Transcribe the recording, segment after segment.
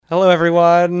Hello,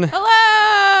 everyone.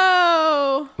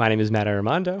 Hello! My name is Matt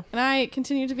Armando. And I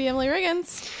continue to be Emily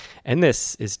Riggins. And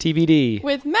this is TBD.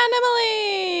 With Matt and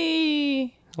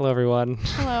Emily! Hello, everyone.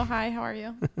 Hello, hi, how are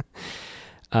you?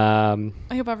 I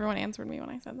I hope everyone answered me when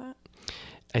I said that.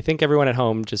 think everyone at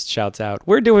home just shouts out,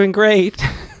 "We're doing great.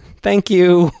 Thank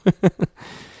you."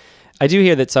 I do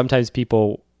hear that sometimes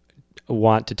people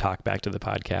want to talk back to the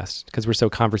podcast because we're so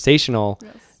conversational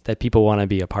that people want to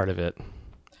be a part of it.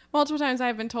 Multiple times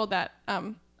I've been told that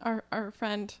our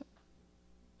friend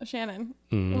Shannon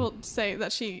will say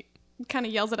that she kind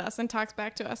of yells at us and talks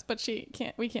back to us, but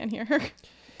we can't hear her.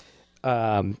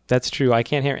 That's true. I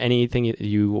can't hear anything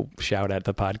you shout at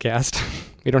the podcast.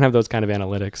 We don't have those kind of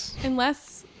analytics.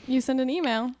 Unless you send an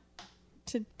email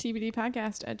to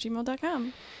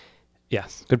tbdpodcast@gmail.com.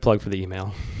 Yes. Good plug for the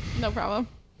email. No problem.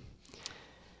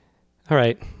 All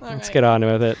right. All Let's right. get on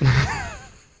with it.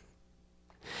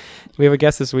 We have a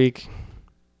guest this week.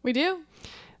 We do?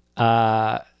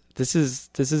 This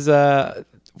is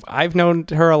I've known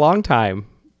her a long time.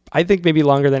 I think maybe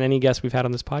longer than any guest we've had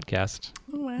on this podcast.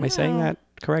 Oh, wow. Am I saying that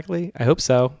correctly? I hope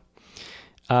so.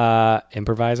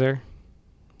 Improviser,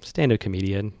 stand-up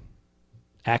comedian,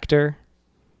 actor,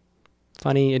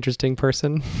 funny, interesting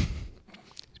person.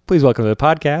 Please welcome to the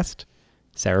podcast,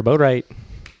 Sarah Boatwright.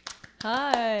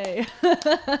 Hi.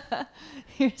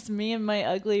 Here's me and my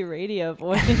ugly radio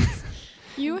voice.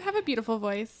 You have a beautiful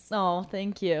voice. Oh,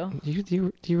 thank you.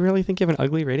 Do you really think you have an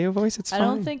ugly radio voice? It's I fine.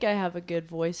 don't think I have a good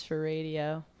voice for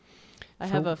radio. I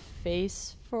have a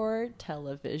face for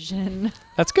television.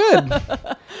 That's good.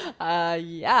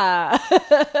 Yeah.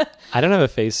 I don't have a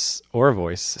face or a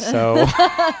voice, so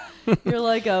You're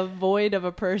like a void of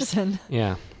a person.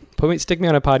 yeah. Stick me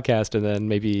on a podcast and then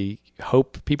maybe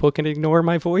hope people can ignore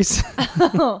my voice.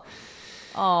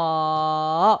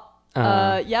 Aww.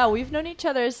 Yeah, we've known each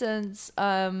other since,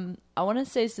 I want to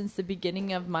say since the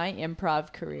beginning of my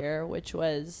improv career, which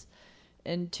was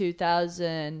in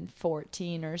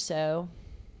 2014 or so.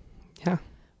 Yeah.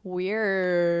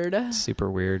 Weird. Super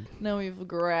weird. Now we've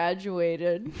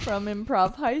graduated from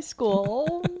improv high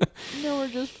school. Now we're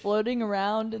just floating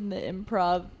around in the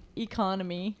improv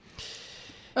economy.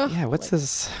 Yeah, what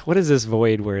is this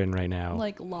void we're in right now?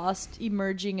 Like lost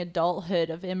emerging adulthood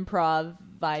of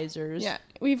improvisers. Yeah,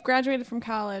 we've graduated from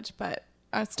college, but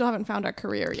I still haven't found our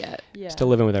career yet. Yeah. Still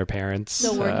living with our parents.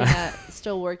 Still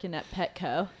working at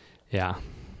Petco. Yeah.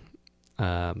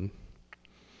 Everyone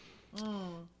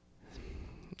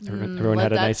Let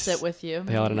had a that nice sit with you.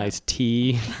 They all had a nice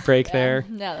tea break there.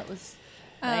 Yeah, that was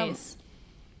nice.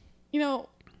 You know,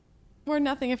 we're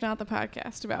nothing if not the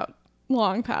podcast about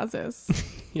long pauses.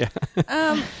 Yeah.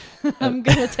 I'm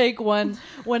gonna take one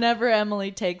whenever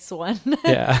Emily takes one.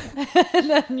 Yeah. And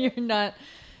then you're not.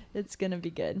 It's gonna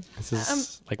be good. This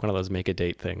is like one of those make a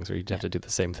date things where you have to do the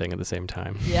same thing at the same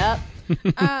time. Yep.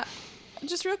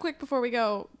 Just real quick before we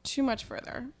go too much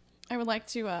further, I would like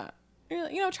to,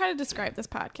 try to describe this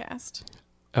podcast.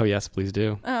 Oh yes, please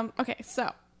do. Okay,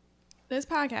 so this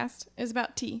podcast is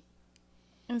about tea,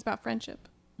 and it's about friendship,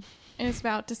 and it's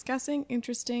about discussing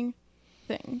interesting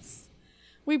things.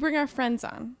 We bring our friends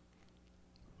on.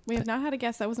 We have not had a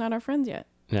guest that was not our friends yet.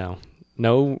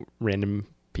 No random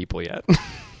people yet.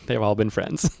 They've all been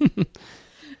friends.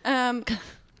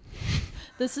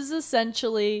 This is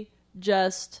essentially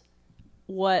just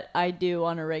what I do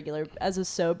on a regular, as a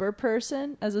sober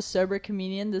person, as a sober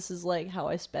comedian. This is like how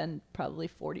I spend probably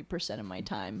 40% of my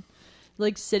time,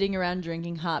 like sitting around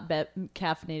drinking hot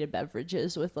caffeinated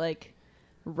beverages with like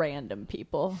random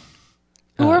people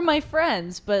who are my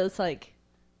friends. But it's like,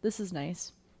 this is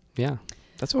nice. Yeah.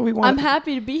 That's what we want. I'm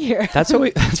happy to be here. That's what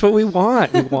we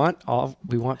want. We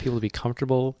want people to be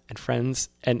comfortable and friends.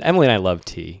 And Emily and I love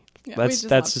tea. Yeah, that's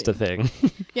just a thing.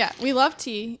 Yeah, we love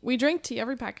tea. We drink tea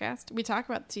every podcast. We talk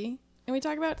about tea, and we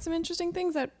talk about some interesting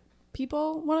things that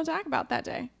people want to talk about that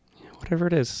day. Whatever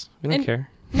it is, we don't care.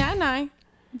 Nat and I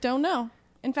don't know.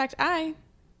 In fact, I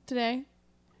today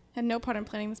had no part in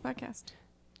planning this podcast.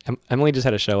 Emily just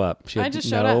had to show up. I just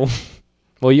showed up.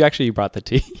 Well, you brought the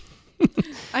tea.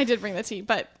 I did bring the tea,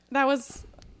 but that was,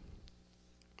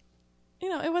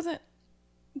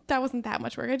 that wasn't that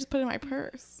much work. I just put it in my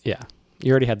purse. Yeah.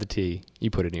 You already had the tea.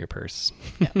 You put it in your purse.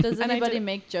 Does And I anybody did-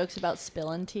 make jokes about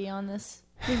spilling tea on this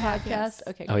podcast? Yes.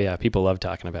 Okay. Oh, yeah. People love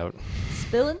talking about.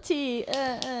 Spilling tea.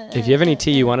 If you have any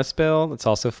tea you want to spill, it's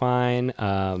also fine.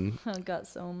 I got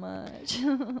so much.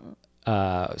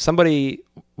 Somebody,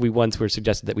 we once were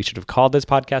suggested that we should have called this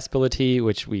podcast Spill a Tea,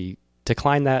 which we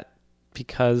declined that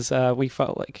because we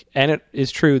felt like, and it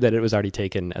is true that it was already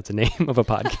taken as a name of a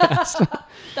podcast.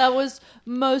 That was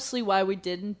mostly why we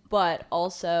didn't, but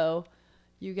also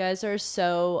you guys are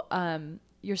so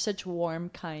you're such warm,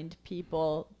 kind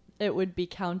people. It would be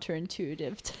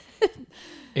counterintuitive to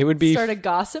It would be start a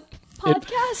gossip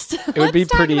podcast. it would be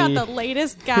Let's talk pretty about the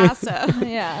latest gossip.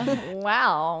 Yeah.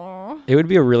 Wow. It would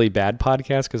be a really bad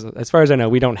podcast because, as far as I know,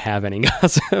 we don't have any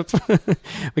gossip.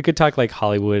 We could talk like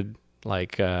Hollywood,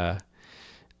 like the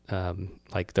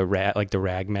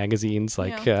rag magazines,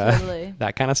 like Totally.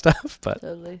 that kind of stuff. But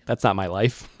Totally. that's not my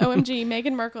life. OMG,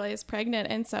 Meghan Markle is pregnant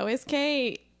and so is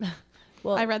Kate.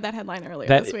 Well, I read that headline earlier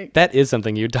this week. That is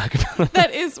something you'd talk about.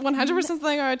 That is 100%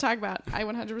 something I would talk about. I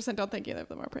 100% don't think either of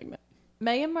them are pregnant.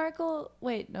 Meghan Markle.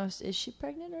 Wait, no, is she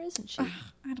pregnant or isn't she?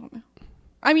 I don't know.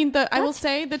 I mean, I will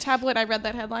say the tabloid I read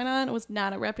that headline on was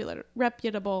not a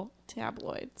reputable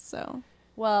tabloid. So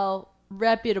Well,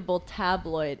 reputable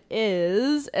tabloid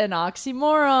is an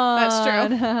oxymoron.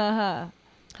 That's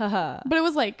true. but it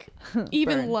was like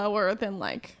even Burn. lower than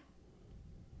like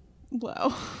low.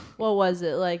 What was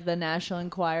it, like the National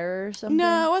Enquirer or something?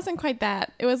 No, it wasn't quite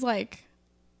that. It was like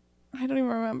I don't even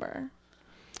remember.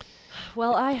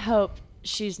 Well, I hope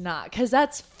she's not, because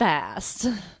that's fast.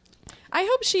 I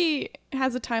hope she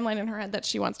has a timeline in her head that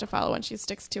she wants to follow and she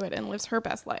sticks to it and lives her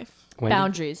best life.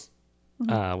 Boundaries.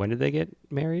 When did they get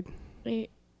married? May.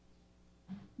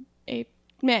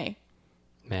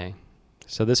 May.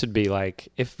 So this would be like,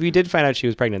 if we did find out she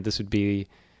was pregnant, this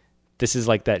is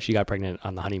like that she got pregnant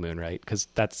on the honeymoon, right? Because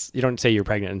you don't say you're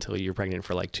pregnant until you're pregnant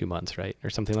for like 2 months, right? Or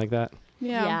something like that.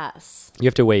 Yeah. Yes. You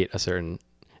have to wait as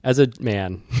a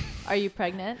man, Are you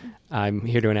pregnant? I'm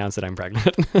here to announce that I'm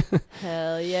pregnant.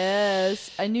 Hell yes.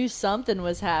 I knew something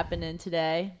was happening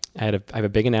today. I have a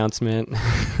big announcement.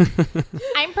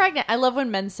 I'm pregnant. I love when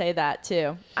men say that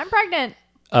too. I'm pregnant.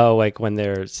 Oh, like when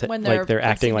they're When like they're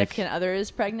acting like significant other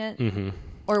is pregnant. mm-hmm.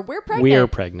 Or we're pregnant. We're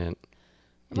pregnant.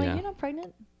 I'm like, Yeah. you're not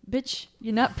pregnant? Bitch,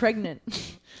 you're not pregnant.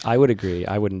 I would agree.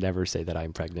 I would never say that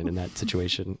I'm pregnant in that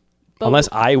situation. But- Unless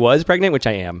I was pregnant, which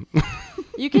I am.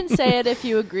 You can say it if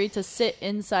you agree to sit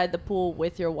inside the pool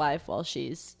with your wife while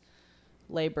she's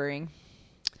laboring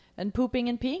and pooping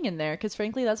and peeing in there, because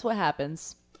frankly, that's what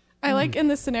happens. I like in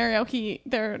this scenario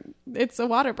it's a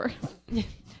water birth.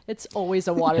 It's always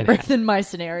a water birth in my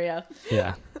scenario.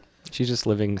 Yeah. She's just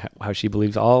living how she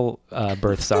believes all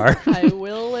births are. I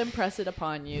will impress it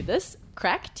upon you. This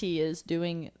crack tea is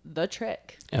doing the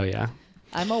trick. Oh, yeah.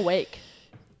 I'm awake.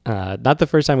 Not the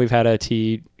first time we've had a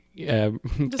tea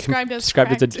Described as described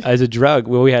crack tea. as a drug.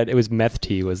 Well, it was meth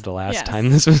tea was the last Yes. time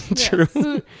this was Yes.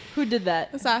 true. Who did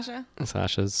that? Sasha.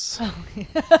 Sasha's.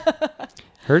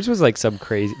 Hers was like some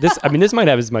crazy. This might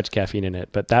have as much caffeine in it,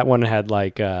 but that one had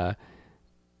like that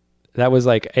was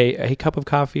like a cup of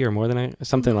coffee or more than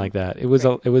something like that. It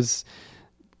was.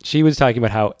 She was talking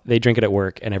about how they drink it at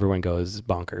work and everyone goes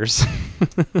bonkers.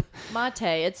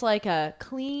 Mate. It's like a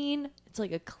clean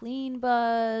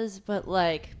buzz, but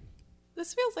like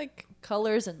This feels like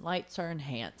colors and lights are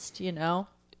enhanced, you know?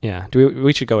 Yeah.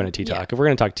 We should go into tea talk. Yeah. If we're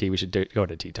going to talk tea, we should go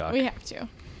into tea talk. we have to.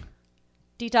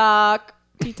 Detox.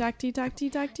 Tea talk, tea talk, tea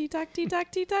talk, tea talk, tea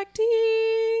talk, tea talk,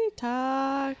 tea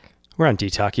talk. We're on Tea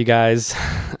Talk, you guys.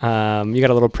 You got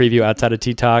a little preview outside of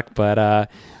Tea Talk, but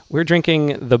we're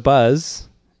drinking The Buzz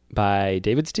by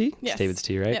David's Tea. Yes. It's David's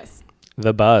Tea, right? Yes.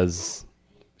 The Buzz.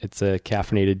 It's a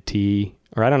caffeinated tea,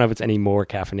 or I don't know if it's any more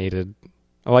caffeinated.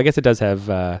 Oh, I guess it does have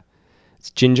it's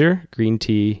ginger, green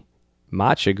tea,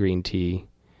 matcha green tea,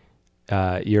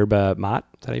 yerba mate.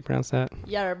 Is that how you pronounce that?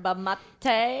 Yerba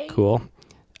mate. Cool.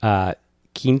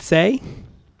 Quince.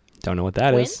 Don't know what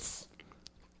that is. Quince?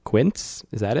 Quince?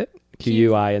 Is that it?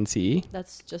 Quince?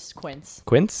 That's just quince.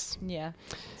 Quince? Yeah.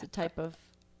 It's a type of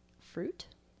fruit,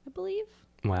 I believe.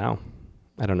 Wow.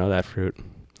 I don't know that fruit.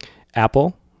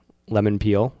 Apple, lemon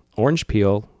peel, orange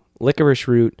peel, licorice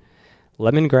root,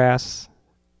 lemongrass,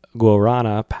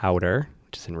 guarana powder,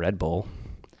 which is in Red Bull,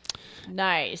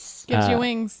 Nice. Gives you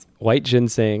wings. white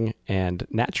ginseng, and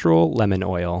natural lemon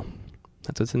oil.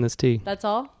 That's what's in this tea. That's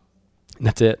all?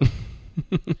 That's it.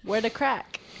 Where to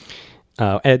crack?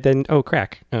 And then,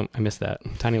 crack. Oh, I missed that.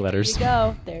 Tiny letters.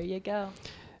 There you go.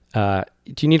 Do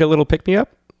you need a little pick-me-up?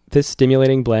 This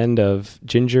stimulating blend of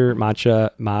ginger, matcha,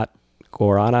 mate,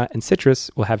 guarana, and citrus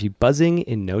will have you buzzing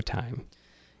in no time.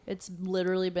 It's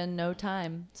literally been no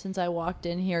time since I walked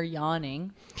in here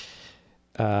yawning.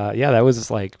 Yeah, that was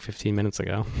like 15 minutes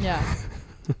ago. Yeah.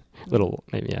 Little,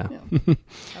 maybe, yeah.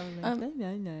 I was like,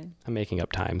 I'm making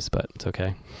up times, but it's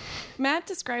okay. Matt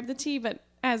described the tea, but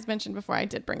as mentioned before, I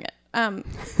did bring it.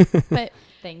 But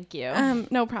Thank you.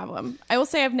 no problem. I will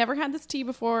say I've never had this tea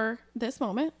before this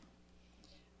moment.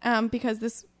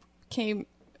 Because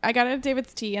I got it at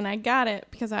David's Tea, and I got it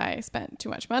because I spent too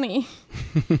much money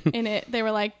in it. They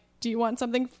were like, do you want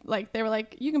something like, they were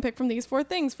like, you can pick from these 4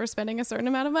 things for spending a certain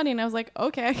amount of money. And I was like,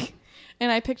 okay.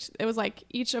 And I picked, it was like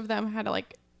each of them had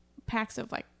like packs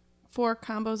of like 4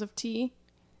 combos of tea.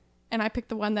 And I picked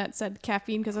the one that said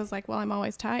caffeine because I was like, well, I'm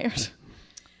always tired.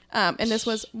 And this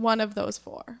was one of those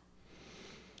 4.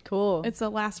 Cool. It's the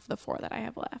last of the 4 that I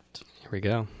have left. Here we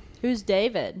go. Who's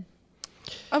David?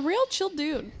 A real chill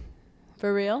dude.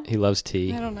 For real? He loves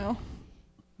tea. I don't know.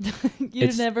 You've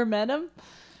It's- never met him?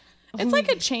 It's like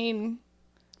a chain.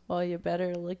 Well, you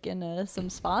better look into some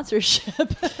sponsorship.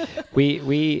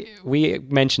 We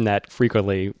mention that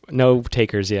frequently. No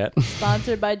takers yet.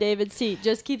 Sponsored by David's Tea.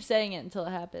 Just keep saying it until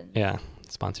it happens. Yeah,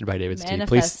 sponsored by David's Tea. Please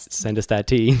Manifest. send us that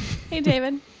tea. Hey,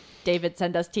 David. David,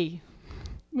 send us tea.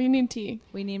 We need tea.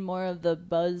 We need more of the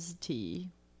buzz tea.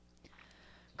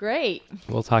 Great.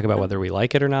 We'll talk about whether we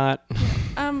like it or not.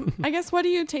 I guess, what do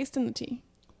you taste in the tea?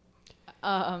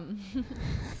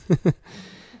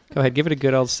 Go ahead, give it a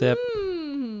good old sip.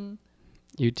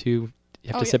 You two,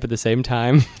 you have to sip at the same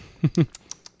time.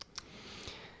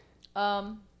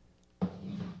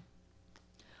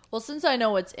 Well, since I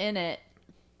know what's in it,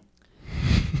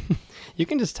 You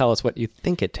can just tell us what you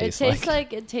think it tastes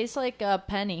like. it tastes like a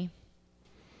penny.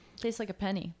 It tastes like a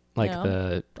penny. Like you know?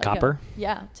 the Like copper.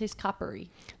 Yeah, it tastes coppery.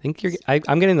 I think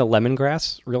I'm getting the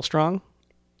lemongrass real strong,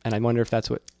 and I wonder if that's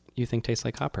what you think tastes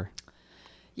like copper.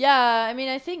 Yeah, I mean,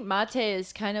 I think mate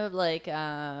is kind of like,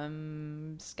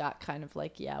 it's got kind of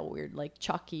like, weird, like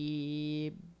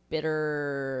chalky,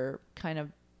 bitter kind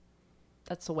of,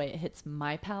 that's the way it hits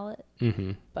my palate.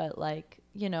 Mm-hmm. But like,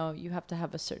 you know, you have to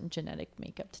have a certain genetic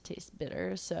makeup to taste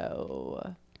bitter.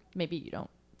 So maybe you don't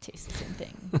taste the same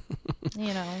thing,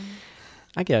 you know?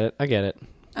 I get it.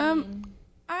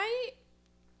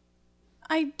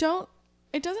 I don't,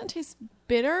 it doesn't taste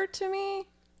bitter to me.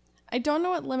 I don't know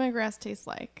what lemongrass tastes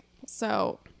like.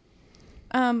 So,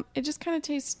 it just kind of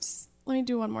tastes, let me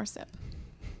do one more sip.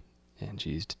 And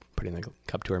she's putting the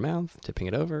cup to her mouth, tipping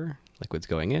it over, liquid's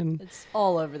going in, It's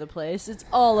all over the place. It's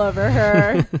all over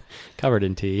her. covered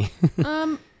in tea.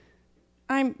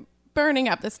 I'm burning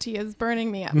up. This tea is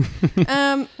burning me up.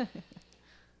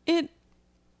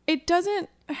 It doesn't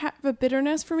have a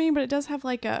bitterness for me, but it does have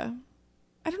like a,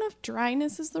 I don't know if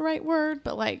dryness is the right word,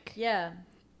 but like Yeah.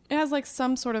 it has like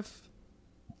some sort of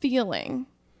feeling.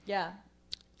 Yeah.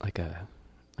 like a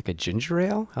ginger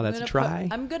ale? How that's dry?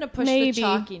 I'm going to push Maybe. the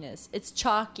chalkiness. It's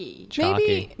chalky.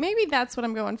 Chalky. Maybe that's what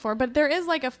I'm going for. But there is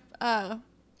like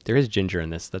There is ginger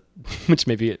in this, which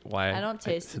may be why I don't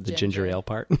taste said the the ginger ginger. ale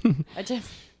part. I did.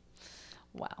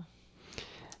 Wow.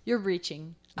 You're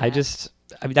reaching. I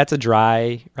mean, that's a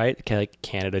dry, right? Like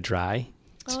Canada dry.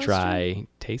 It's Oh, that's dry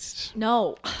taste.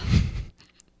 No.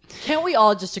 Can't we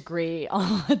all just agree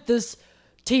on what this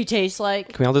tea tastes like?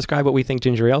 Can we all describe what we think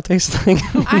ginger ale tastes like?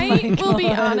 I will be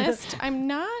honest, I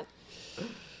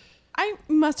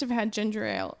must have had ginger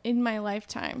ale in my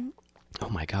lifetime. Oh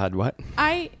my God, what?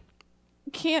 I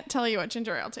can't tell you what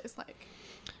ginger ale tastes like.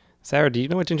 Sarah, do you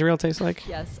know what ginger ale tastes like?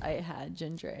 Yes, I had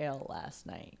ginger ale last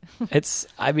night. It's,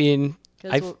 I mean,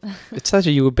 'Cause it's such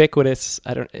a ubiquitous,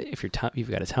 if you've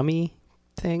got a tummy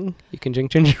thing, you can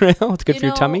drink ginger ale. It's good for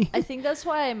your tummy. I think that's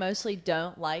why I mostly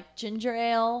don't like ginger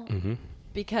ale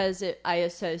because I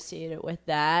associate it with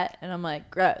that, and I'm like,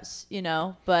 gross, you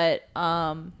know. But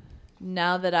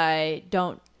now that I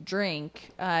don't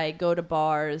drink, I go to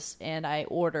bars and I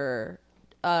order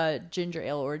ginger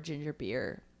ale or ginger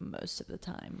beer most of the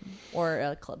time, or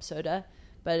a club soda.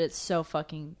 But it's so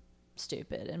fucking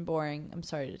stupid and boring. I'm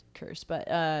sorry to curse, but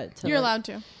You're allowed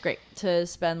to. Great to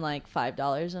spend like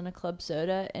 $5 on a club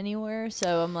soda anywhere.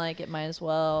 So I'm like, it might as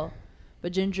well.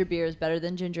 But ginger beer is better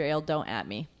than ginger ale. Don't at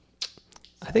me.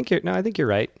 I think you're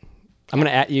right. I'm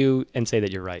going to at you and say that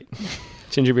you're right.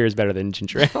 Ginger beer is better than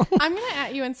ginger ale. I'm going to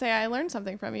at you and say I learned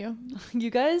something from you.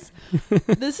 You guys,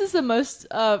 this is the most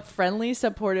friendly,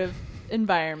 supportive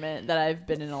environment that I've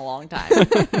been in a long time.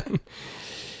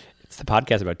 It's the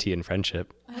podcast about tea and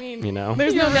friendship. I mean, You know?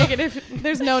 there's no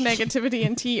negativity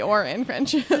in tea or in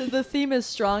friendship. The theme is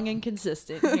strong and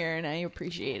consistent here, and I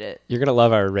appreciate it. You're going to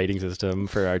love our rating system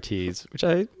for our teas, which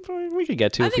we could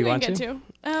get to I if think you we want can to.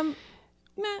 get to.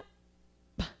 Matt,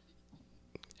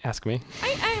 Ask me. I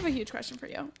have a huge question for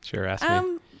you. Sure, ask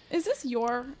me. Is this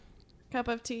your cup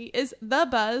of tea? Is the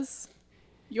buzz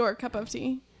your cup of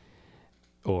tea?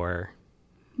 Or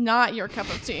Not your cup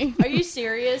of tea. Are you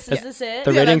serious? Is this it?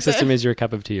 the Yeah, rating that's it. system is your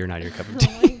cup of tea or not your cup of Oh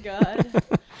tea. my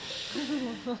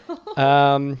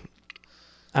god.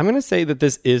 I'm going to say that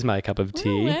this is my cup of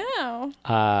tea. Oh,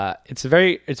 wow. It's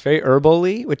very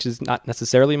herbally, which is not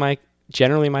necessarily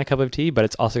generally my cup of tea, but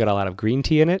it's also got a lot of green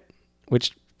tea in it,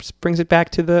 which brings it back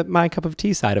to the my cup of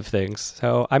tea side of things.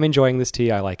 So I'm enjoying this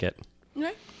tea. I like it.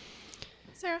 Okay.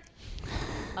 Sarah,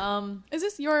 Um, is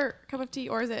this your cup of tea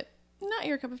or is it not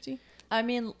your cup of tea? I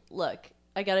mean, look,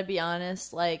 I gotta be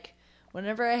honest. Like,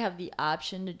 whenever I have the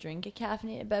option to drink a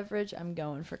caffeinated beverage, I'm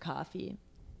going for coffee.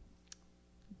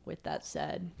 With that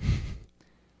said,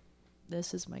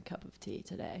 this is my cup of tea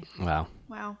today. Wow.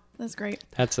 Wow, that's great.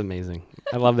 That's amazing.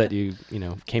 I love that you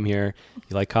came here.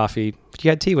 You like coffee, but you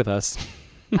had tea with us.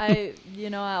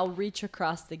 I'll reach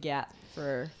across the gap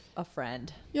for a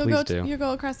friend. You'll Please go. do. You'll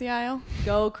go across the aisle.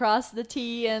 Go across the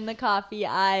tea and the coffee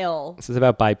aisle. This is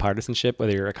about bipartisanship.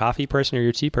 Whether you're a coffee person or you're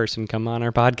a tea person, come on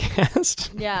our podcast.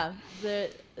 Yeah,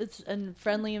 it's a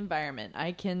friendly environment.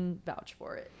 I can vouch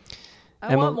for it.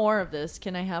 I Emma- want more of this.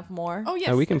 Can I have more? Oh yes.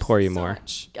 Oh, we can there's pour you so more.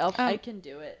 much. I can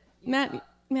do it. Matt.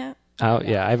 Oh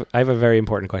yeah, I have a very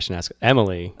important question to ask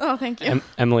Emily. Oh, thank you.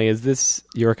 Emily, is this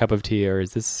your cup of tea or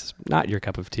is this not your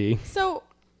cup of tea? So,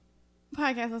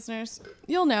 podcast listeners,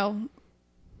 you'll know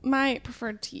my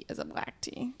preferred tea is a black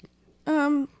tea.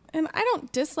 And I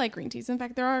don't dislike green teas. In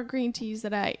fact, there are green teas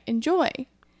that I enjoy.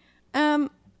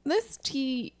 This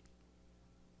tea,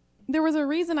 there was a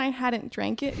reason I hadn't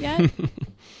drank it yet.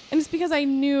 And it's because I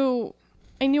knew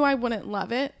I wouldn't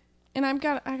love it. And I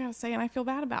gotta say, and I feel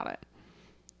bad about it.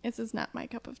 This is not my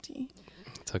cup of tea.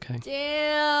 It's okay.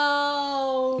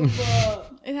 Damn.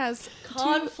 It has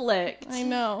Conflict. I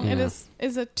know. Yeah. It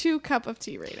is a 2 cup of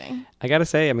tea rating. I gotta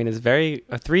say, I mean, it's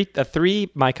a three.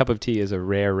 My cup of tea is a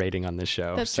rare rating on this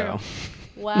show. That's so. true.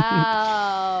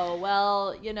 Wow.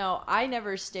 Well, I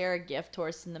never stare a gift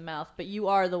horse in the mouth, but you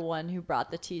are the one who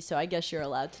brought the tea, so I guess you're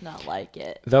allowed to not like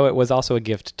it. Though it was also a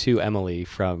gift to Emily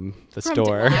from the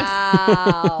store.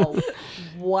 Wow.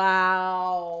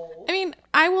 Wow. I mean,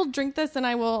 I will drink this and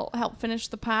I will help finish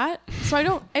the pot. So I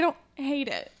don't hate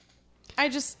it. I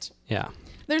just Yeah.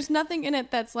 there's nothing in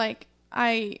it that's like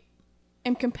I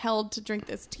am compelled to drink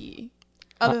this tea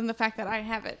other than the fact that I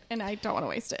have it and I don't want to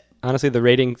waste it. Honestly, the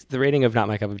rating of not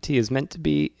my cup of tea is meant to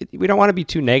be. We don't want to be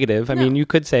too negative. I mean, you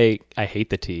could say I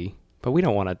hate the tea, but we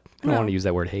don't want to. I don't No. want to use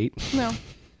that word hate. No,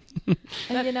 And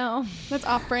that's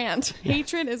off brand.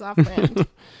 Hatred is off brand.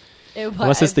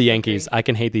 Unless it's the Yankees, I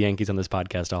can hate the Yankees on this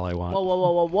podcast all I want. Whoa, whoa,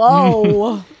 whoa, whoa,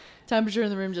 whoa. Temperature in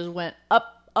the room just went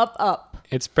up, up, up.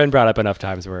 It's been brought up enough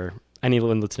times where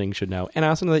anyone listening should know. And I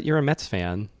also know that you're a Mets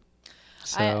fan.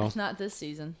 So, Not this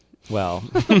season. well,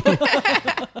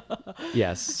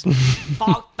 yes.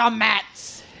 Fuck the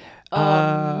Mets.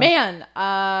 Man,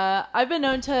 I've been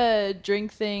known to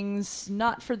drink things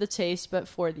not for the taste, but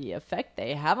for the effect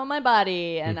they have on my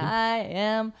body, and I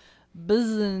am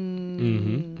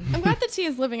buzzing. I'm glad the tea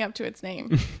is living up to its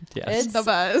name. Yes. The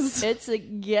buzz. It's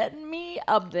getting me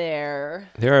up there.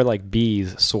 There are like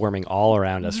bees swarming all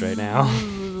around us right now.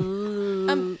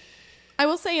 I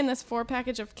will say in this 4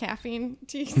 package of caffeine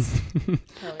teas,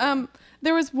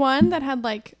 there was one that had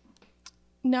like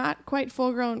not quite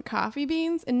full grown coffee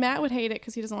beans, and Matt would hate it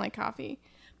because he doesn't like coffee.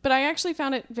 But I actually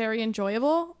found it very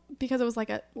enjoyable because it was like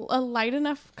a light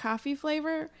enough coffee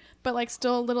flavor, but like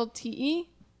still a little tea-y.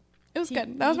 It was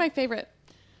good. That was my favorite.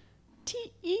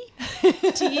 T-E.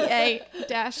 TEA-Y.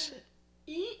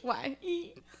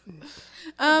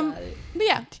 But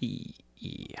yeah,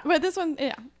 T-E. but this one,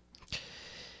 yeah.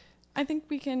 I think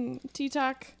we can tea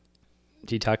talk.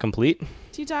 Tea-talk complete?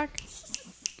 Tea talk.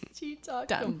 T-talk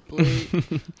Done. complete.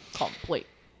 Complete.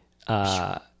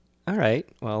 All right.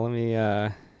 Well, let me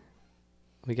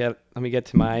get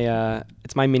to my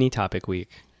it's my mini topic week.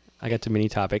 I got to mini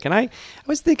topic, and I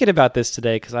was thinking about this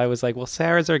today because I was like, well,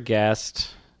 Sarah's our guest.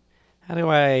 How do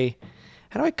I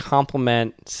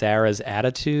compliment Sarah's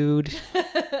attitude?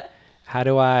 How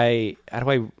do I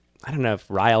don't know if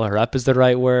rile her up is the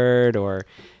right word, or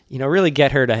really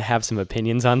get her to have some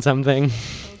opinions on something.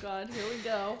 Oh God, here we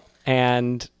go.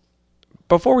 And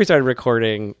before we started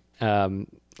recording,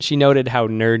 she noted how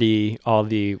nerdy all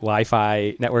the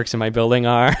Wi-Fi networks in my building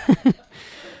are.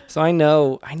 So I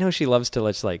know she loves to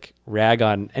just like rag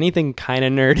on anything kind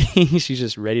of nerdy. She's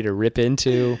just ready to rip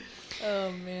into.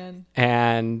 Oh man.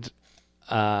 And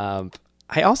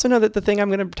I also know that the thing I'm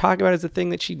going to talk about is the thing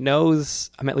that she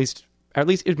knows I'm at least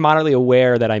moderately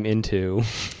aware that I'm into.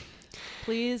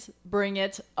 Please bring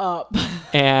it up.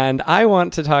 And I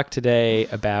want to talk today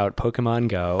about Pokemon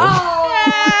Go.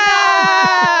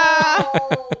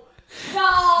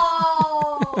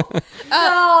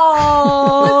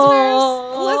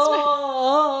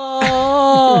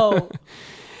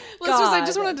 Listeners, I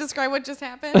just want to describe what just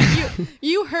happened.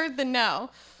 You heard the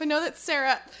no, but know that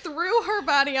Sarah threw her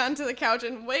body onto the couch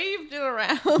and waved it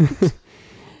around.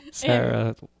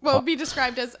 Sarah, What would be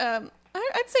described as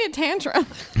I'd say a tantrum.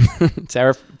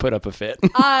 Sarah put up a fit.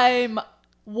 I'm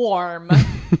warm.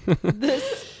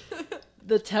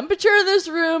 The temperature of this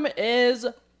room is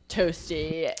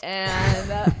toasty,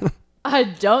 and I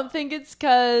don't think it's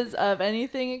because of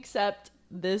anything except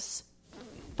this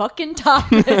fucking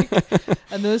topic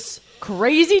and this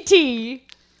crazy tea.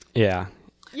 Yeah.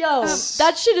 Yo,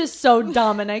 that shit is so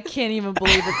dumb, and I can't even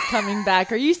believe it's coming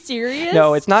back. Are you serious?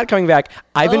 No, it's not coming back.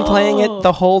 I've been playing it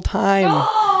the whole time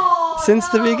since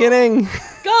the beginning.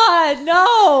 God,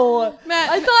 no. Matt,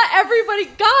 I thought everybody...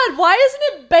 God, why isn't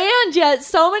it banned yet?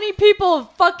 So many people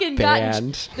have fucking gotten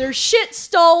Banned. their shit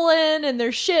stolen and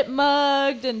their shit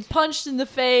mugged and punched in the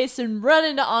face and run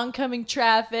into oncoming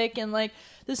traffic. And, like,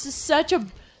 this is such a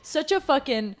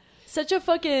fucking...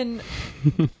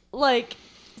 like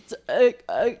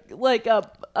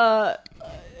a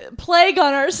plague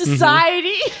on our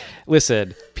society.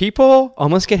 Listen, people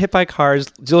almost get hit by cars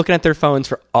looking at their phones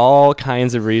for all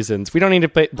kinds of reasons. We don't need to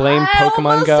blame Pokemon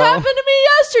almost Go. happened to me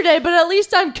yesterday, but at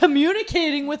least I'm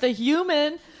communicating with a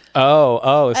human.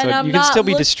 Oh, so And I'm you can not still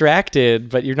be distracted,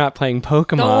 but you're not playing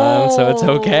Pokemon, so it's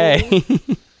No. okay.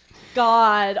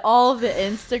 God, all of the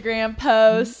Instagram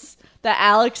posts that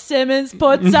Alex Simmons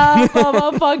puts up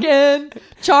of a fucking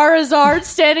Charizard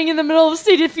standing in the middle of a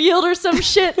seated field or some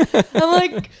shit. I'm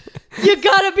like, you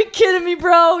gotta be kidding me,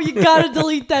 bro. You gotta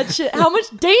delete that shit. How much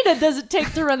data does it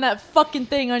take to run that fucking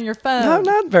thing on your phone? No,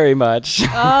 not very much.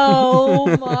 Oh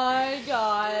my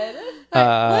God.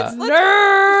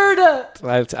 Nerd!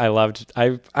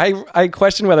 I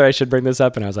questioned whether I should bring this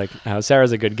up, and I was like, "No,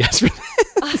 Sarah's a good guest for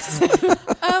this."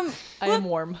 I am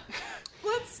warm.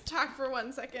 let's talk for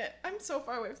 1 second. I'm so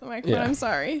far away from the microphone. Yeah. I'm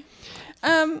sorry.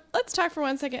 Let's talk for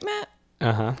 1 second. Matt,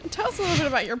 tell us a little bit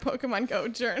about your Pokemon Go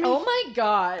journey. Oh my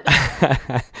God.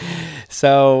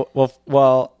 So,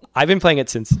 well, I've been playing it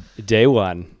since day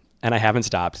one, and I haven't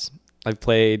stopped. I've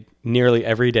played nearly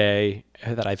every day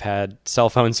that I've had cell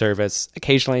phone service.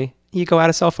 Occasionally, you go out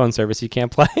of cell phone service, you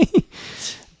can't play.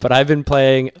 But I've been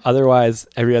playing otherwise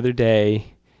every other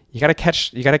day. You gotta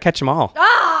catch them all.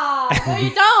 No,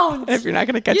 you don't. If you're not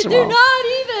gonna catch You them do all, not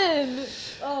even.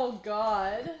 Oh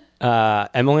God.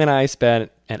 Emily and I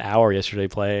spent an hour yesterday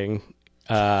playing.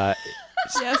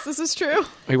 Yes, this is true.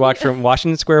 We walked from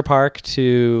Washington Square Park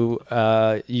to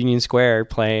Union Square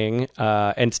playing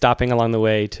and stopping along the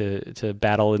way to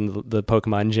battle in the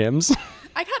Pokemon gyms.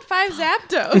 I got 5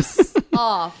 Zapdos.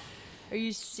 Off. Are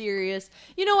you serious?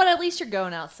 You know what? At least you're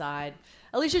going outside.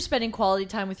 At least you're spending quality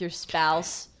time with your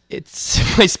spouse. It's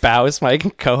my spouse, my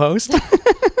co-host.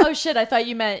 Oh shit! I thought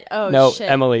you meant. Oh No, shit.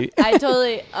 Emily. I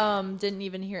totally didn't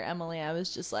even hear Emily. I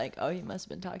was just like, oh, he must have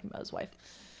been talking about his wife.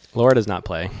 Laura does not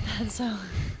play. And so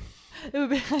it would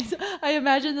be. I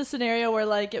imagine the scenario where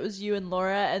like it was you and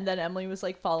Laura, and then Emily was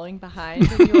like following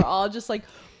behind, and you were all just like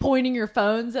pointing your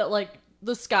phones at like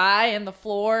the sky and the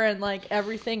floor and like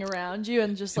everything around you,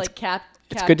 and just like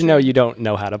It's good to know you don't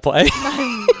know how to play.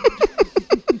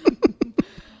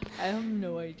 I have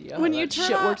no idea When how you that turn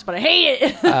shit off- works, but I hate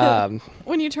it.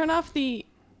 When you turn off the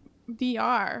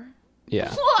VR,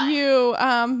 Yeah. you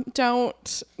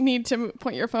don't need to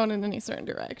point your phone in any certain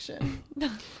direction.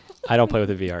 I don't play with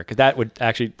a VR because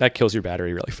that kills your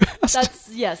battery really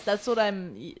fast. Yeah.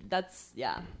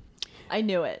 I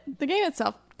knew it. The game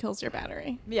itself kills your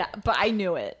battery. Yeah, but I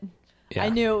knew it. Yeah. I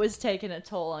knew it was taking a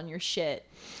toll on your shit.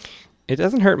 It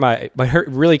doesn't hurt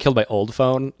really killed my old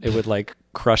phone. It would like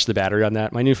crush the battery on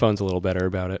that. My new phone's a little better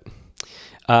about it.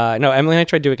 No, Emily and I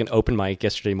tried doing an open mic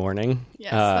yesterday morning.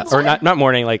 Yes, that's or not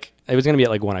morning. Like it was going to be at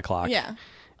like 1 o'clock. Yeah.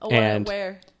 Oh, And-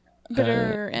 where?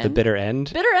 Bitter The end. bitter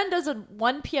end. Bitter End does a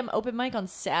 1 p.m. open mic on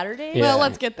Saturday? Yeah. Well,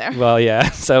 let's get there. Well,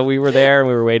 yeah. So we were there and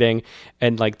we were waiting,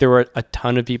 and like there were a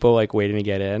ton of people like waiting to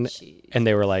get in, Jeez. and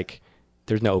they were like,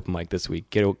 "There's no open mic this week.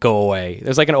 Go away."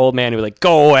 There's like an old man who was like,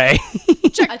 "Go away."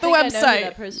 Check I the think I know who website.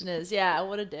 that person is. Yeah,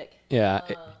 what a dick. Yeah.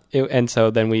 And so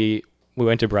then we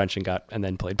went to brunch and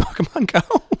then played Pokemon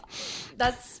Go.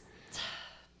 That's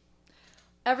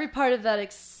every part of that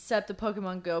except the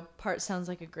Pokemon Go part sounds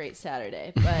like a great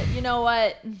Saturday. But you know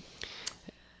what?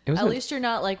 It was At least you're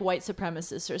not like white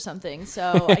supremacist or something,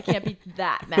 so I can't be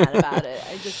that mad about it.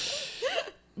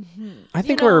 I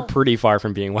think you know- we're pretty far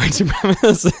from being white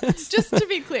supremacists. Just to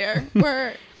be clear,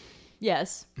 we're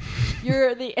Yes.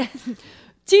 You're the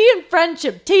tea and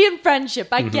friendship.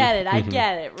 I get it. I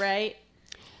get it, right?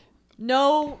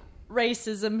 No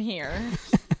racism here.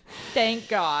 Thank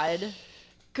God.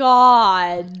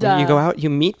 God. When you go out, you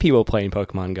meet people playing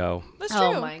Pokemon Go. that's true.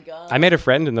 Oh my God. I met a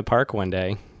friend in the park one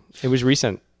day. It was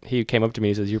recent. He came up to me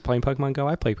and says, "You're playing Pokemon Go?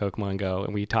 I play Pokemon Go."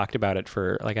 And we talked about it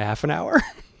for like a half an hour.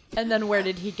 And then where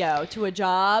did he go? To a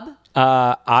job?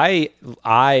 I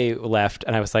left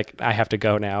and I was like, I have to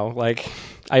go now. Like,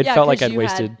 I felt like I'd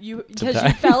wasted because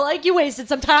you felt like you wasted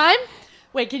some time.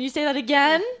 Wait, can you say that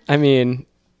again? I mean,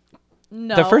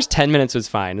 No. the first 10 minutes was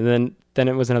fine, and then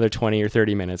it was another 20 or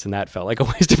 30 minutes, and that felt like a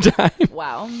waste of time.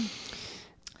 Wow.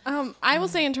 I will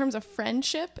say in terms of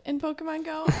friendship in Pokemon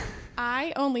Go,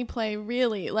 I only play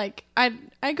really like I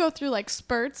go through like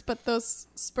spurts, but those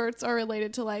spurts are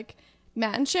related to like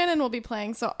Matt and Shannon will be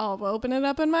playing, so I'll open it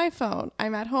up on my phone.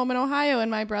 I'm at home in Ohio, and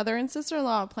my brother and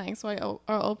sister-in-law are playing, so I'll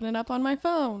open it up on my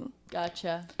phone.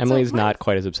 Gotcha. Emily's not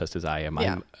quite as obsessed as I am.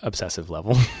 Yeah. I'm obsessive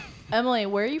level. Emily,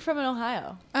 where are you from in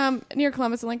Ohio? Near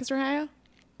Columbus and Lancaster, Ohio.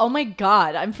 Oh my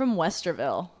God, I'm from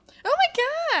Westerville. Oh my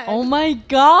god! Oh my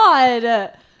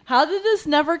God. How did this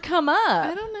never come up?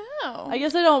 I don't know. I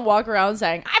guess I don't walk around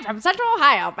saying, I'm from Central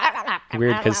Ohio.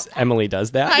 Weird, because Emily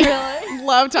does that. I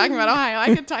love talking about Ohio.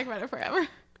 I could talk about it forever.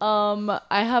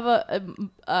 I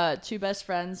have two best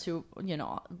friends who,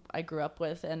 I grew up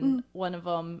with, and one of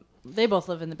them, they both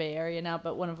live in the Bay Area now,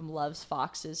 but one of them loves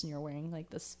foxes, and you're wearing like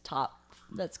this top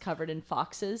that's covered in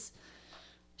foxes.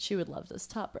 She would love this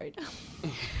top right now.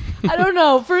 I don't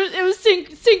know. It was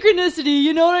synchronicity.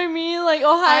 You know what I mean? Like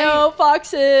Ohio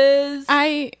foxes.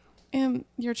 I am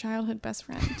your childhood best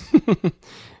friend.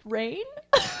 Rain?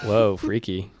 Whoa,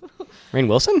 freaky. Rainn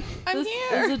Wilson? I'm This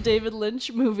here. is a David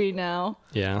Lynch movie now.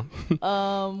 Yeah.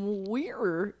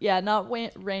 Weird. Yeah, not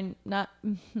Rain. Not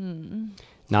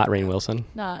Not Rainn Wilson.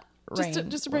 not Rain.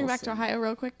 Just to bring back to Ohio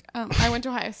real quick. I went to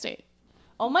Ohio State.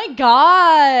 Oh my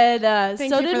God!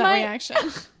 Thank you for that reaction.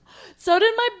 So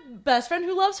did my best friend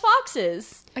who loves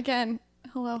foxes. Again,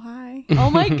 hello, hi.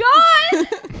 Oh my God!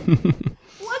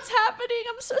 What's happening?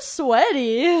 I'm so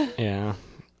sweaty. Yeah.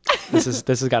 This has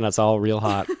gotten us all real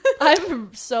hot.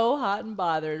 I'm so hot and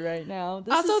bothered right now.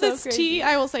 This Also, is so this crazy. tea,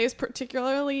 I will say, is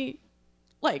particularly,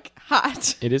 like,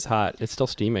 hot. It is hot. It's still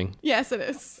steaming. Yes, it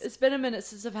is. It's been a minute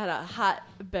since I've had a hot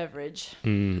beverage.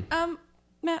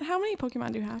 Matt, how many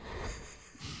Pokemon do you have?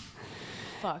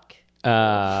 Fuck.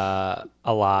 A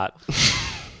lot.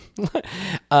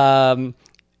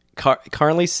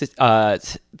 Currently,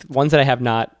 ones that I have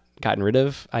not gotten rid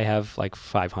of, I have like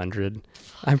 500.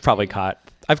 I've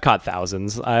caught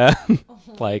thousands.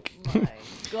 Like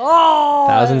God.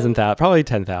 thousands and probably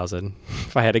 10,000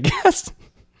 if I had to guess.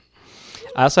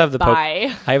 I also have the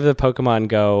Bye. I have the Pokemon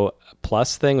Go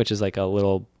Plus thing, which is like a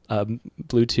little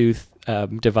Bluetooth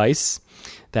device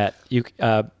that you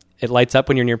it lights up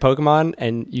when you're near Pokemon,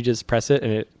 and you just press it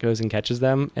and it goes and catches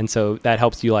them, and so that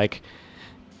helps you like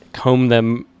comb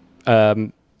them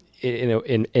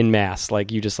in mass.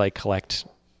 Like you just like collect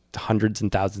hundreds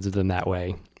and thousands of them that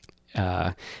way,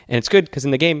 and it's good because in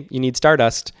the game you need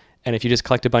Stardust, and if you just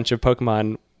collect a bunch of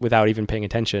Pokemon without even paying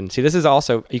attention, see, this is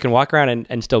also, you can walk around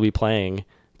and still be playing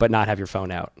but not have your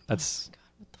phone out. That's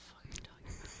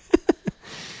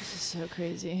This is so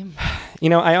crazy.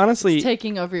 I honestly It's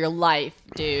taking over your life,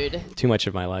 dude. too much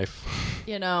of my life.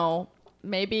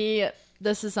 Maybe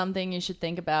this is something you should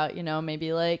think about.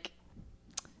 Maybe like,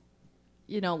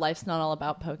 life's not all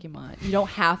about Pokemon. You don't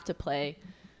have to play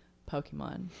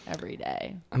Pokemon every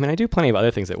day. I mean, I do plenty of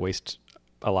other things that waste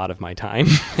a lot of my time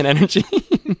and energy.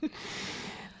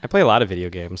 I play a lot of video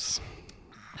games.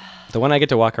 The one I get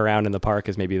to walk around in the park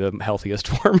is maybe the healthiest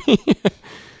for me.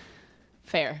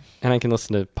 Fair. And I can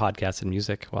listen to podcasts and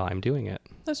music while I'm doing it.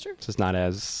 That's true. So it's not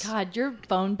as... God, your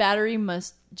phone battery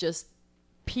must just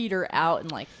peter out in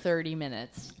like 30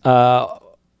 minutes. I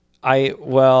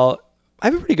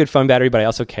have a pretty good phone battery, but I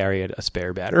also carry a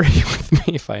spare battery with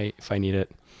me if I need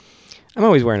it. I'm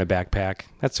always wearing a backpack.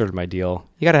 That's sort of my deal.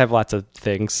 You got to have lots of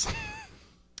things.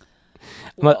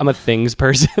 I'm a things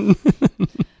person.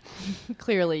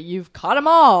 Clearly, you've caught them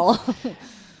all.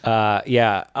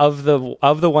 Yeah. Of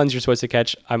the ones you're supposed to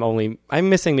catch, I'm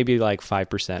missing maybe like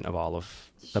 5% of all of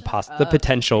the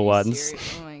potential ones.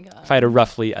 Serious? Oh my God. If I had to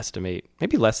roughly estimate,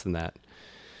 maybe less than that.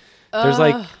 There's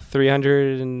like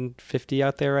 350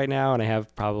 out there right now, and I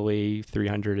have probably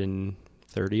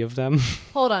 330 of them.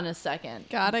 Hold on a second.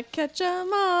 Gotta catch 'em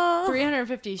all.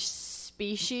 350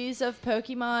 species of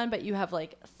Pokemon, but you have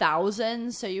like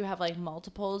thousands, so you have like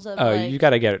multiples of You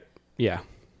got to get it. Yeah.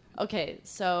 Okay,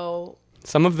 so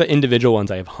Some of the individual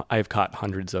ones I've caught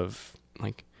hundreds of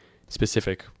like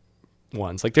specific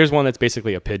ones. Like there's one that's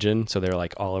basically a pigeon, so they're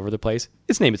like all over the place.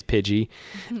 Its name is Pidgey.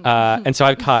 And so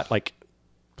I've caught like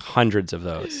hundreds of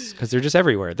those because they're just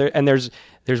everywhere. There's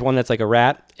one that's like a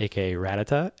rat, aka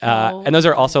Rattata, and those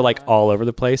are also like all over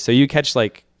the place. So you catch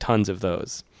like tons of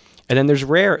those. And then there's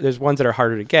ones that are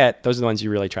harder to get. Those are the ones you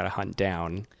really try to hunt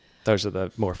down. Those are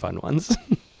the more fun ones.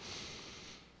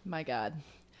 my God.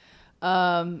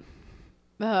 Right.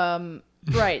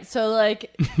 So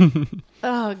like,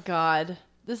 oh God,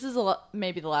 this is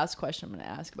maybe the last question I'm going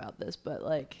to ask about this, but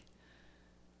like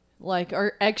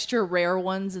are extra rare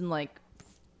ones in like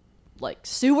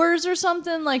sewers or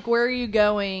something? Like, where are you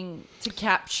going to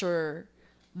capture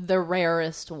the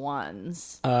rarest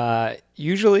ones?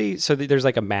 Usually, so there's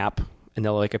like a map, and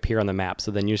they'll like appear on the map.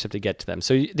 So then you just have to get to them.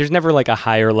 So there's never like a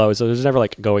high or low. So there's never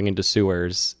like going into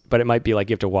sewers, but it might be like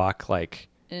you have to walk like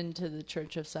into the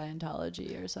Church of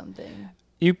Scientology or something.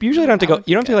 You usually don't have to go.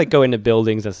 You don't have to like go into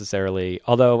buildings necessarily.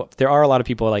 Although there are a lot of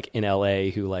people like in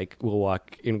LA who like will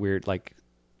walk in weird like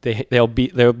they'll be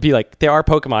like there are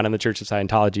Pokemon in the Church of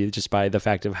Scientology just by the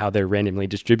fact of how they're randomly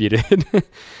distributed.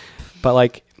 But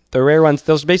like the rare ones,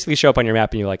 they'll basically show up on your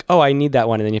map and you're like, oh, I need that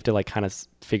one, and then you have to like kind of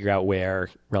figure out where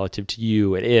relative to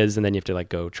you it is, and then you have to like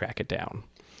go track it down.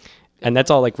 And that's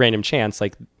all like random chance.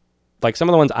 Like some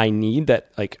of the ones I need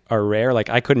that like are rare, like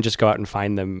I couldn't just go out and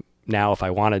find them now if I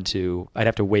wanted to. I'd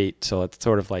have to wait. So it's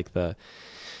sort of like the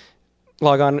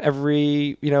log on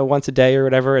every, once a day or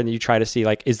whatever, and you try to see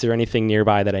like, is there anything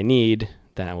nearby that I need?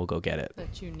 Then I will go get it.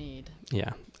 That you need.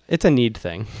 Yeah. It's a need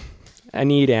thing. I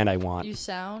need and I want. You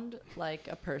sound like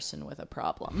a person with a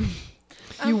problem.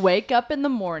 You wake up in the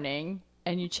morning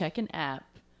and you check an app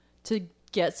to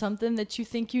get something that you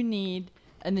think you need,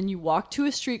 and then you walk to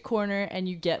a street corner and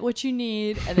you get what you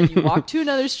need, and then you walk to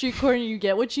another street corner and you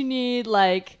get what you need.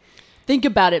 Like, think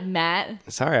about it, Matt.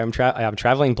 Sorry, I'm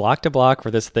traveling block to block for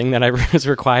this thing that I was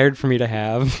required for me to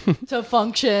have. To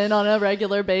function on a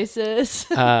regular basis.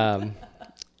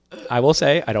 I will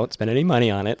say I don't spend any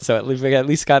money on it, so at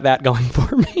least got that going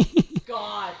for me.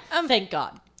 God. Thank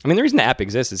God. I mean, the reason the app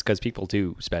exists is because people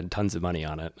do spend tons of money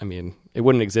on it. I mean, it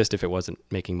wouldn't exist if it wasn't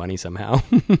making money somehow.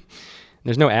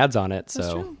 There's no ads on it,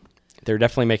 so they're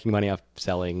definitely making money off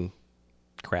selling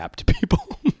crap to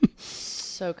people.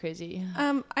 So crazy.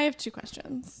 I have 2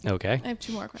 questions. Okay. I have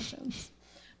 2 more questions.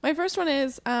 My first one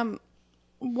is,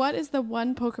 what is the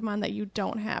one Pokemon that you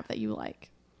don't have that you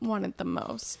wanted the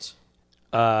most?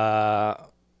 I'm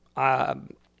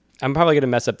probably going to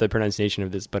mess up the pronunciation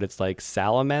of this, but it's like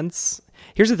Salamence.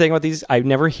 Here's the thing about these. I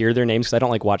never hear their names because I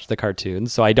don't watch the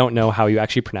cartoons, so I don't know how you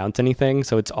actually pronounce anything.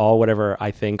 So it's all whatever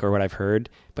I think or what I've heard.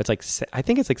 But it's like, I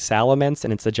think it's like Salamence,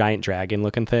 and it's a giant dragon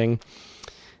looking thing.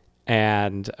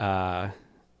 And I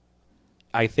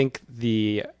think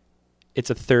it's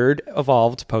a third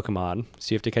evolved Pokemon.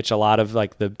 So you have to catch a lot of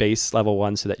like the base level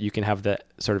ones so that you can have the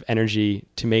sort of energy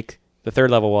to make the third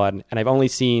level one. And I've only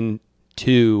seen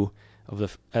 2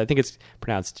 of I think it's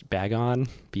pronounced Bagon,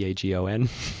 Bagon.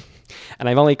 And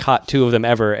I've only caught 2 of them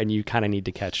ever, and you kind of need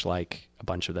to catch like a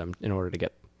bunch of them in order to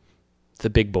get the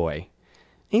big boy.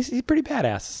 He's pretty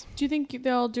badass. Do you think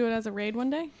they'll do it as a raid one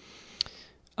day?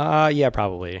 Yeah,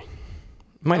 probably.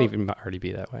 Might even already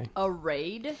be that way. A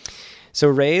raid? So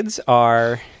raids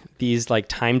are these like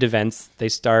timed events. I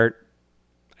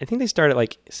think they start at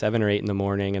like 7 or 8 in the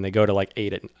morning, and they go to like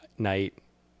 8 at night.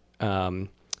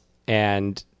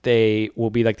 And they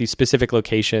will be like these specific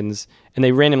locations, and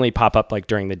they randomly pop up like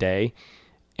during the day.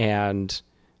 And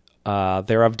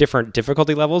they're of different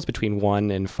difficulty levels between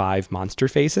 1 and 5 monster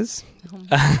faces.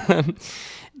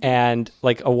 And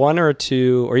like a 1 or a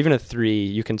 2 or even a 3,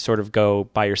 you can sort of go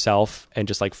by yourself and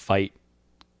just like fight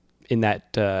in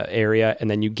that area, and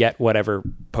then you get whatever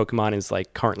Pokemon is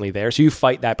like currently there. So you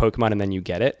fight that Pokemon and then you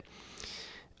get it.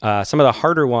 Some of the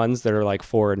harder ones that are like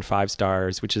 4 and 5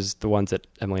 stars, which is the ones that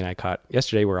Emily and I caught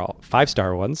yesterday, were all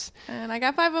 5-star ones. And I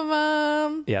got 5 of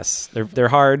them. Yes, they're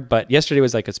hard, but yesterday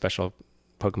was like a special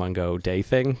Pokemon Go day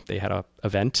thing. They had a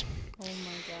event. Oh my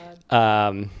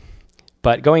God.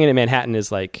 But going into Manhattan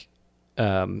is like,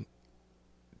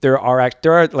 there are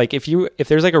like if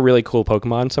there's like a really cool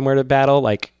Pokemon somewhere to battle,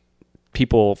 like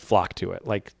people flock to it.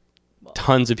 Like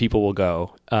tons of people will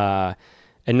go.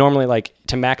 And normally, like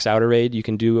to max out a raid, you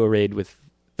can do a raid with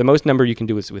the most number you can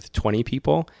do is with 20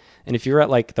 people. And if you're at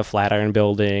like the Flatiron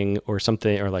Building or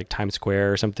something, or like Times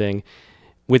Square or something,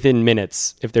 within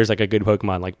minutes, if there's like a good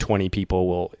Pokemon, like 20 people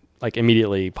will like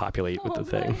immediately populate with the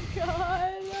thing. Oh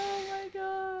my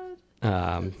God.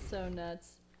 That's so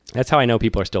nuts. That's how I know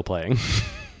people are still playing.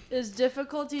 Is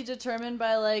difficulty determined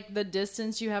by like the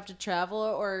distance you have to travel,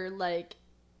 or like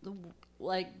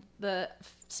the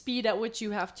speed at which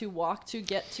you have to walk to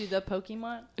get to the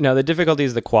Pokemon? No, the difficulty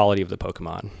is the quality of the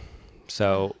Pokemon.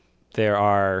 So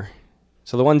the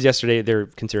ones yesterday, they're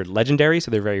considered legendary, so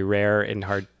they're very rare and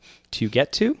hard to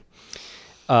get to.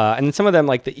 And then some of them,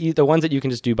 like the ones that you can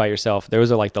just do by yourself,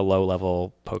 those are like the low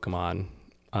level Pokemon.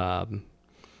 And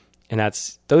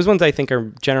those ones I think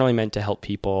are generally meant to help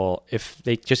people if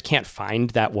they just can't find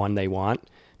that one they want,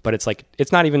 but it's like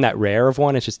it's not even that rare of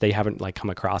one. It's just they haven't like come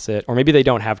across it, or maybe they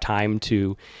don't have time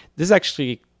to. This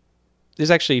actually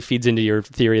feeds into your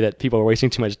theory that people are wasting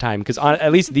too much time, because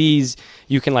at least these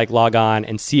you can like log on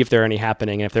and see if there are any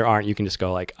happening, and if there aren't, you can just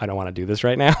go like, I don't want to do this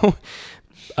right now.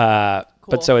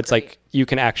 But so it's great. like you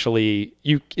can actually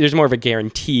there's more of a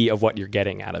guarantee of what you're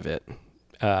getting out of it,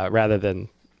 rather than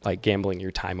like gambling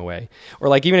your time away. Or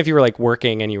like even if you were like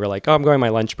working and you were like, oh, I'm going on my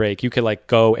lunch break, you could like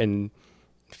go and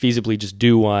feasibly just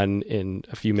do one in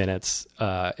a few minutes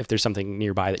if there's something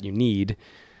nearby that you need,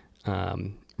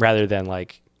 rather than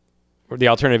like, or the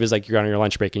alternative is like you're on your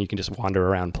lunch break and you can just wander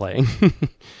around playing.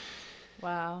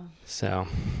 Wow. So,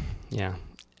 yeah.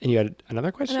 And you had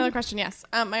another question? Another question, yes.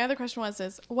 My other question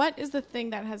is what is the thing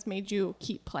that has made you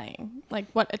keep playing? Like,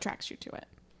 what attracts you to it?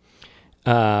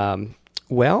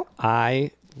 Well, I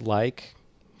like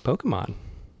Pokemon.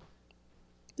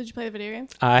 Did you play the video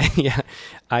games?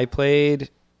 I played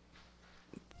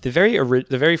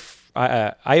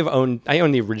I own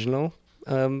the original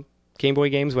Game Boy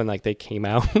games when like they came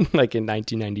out like in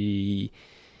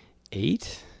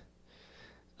 1998.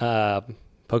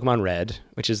 Pokemon Red,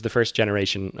 which is the first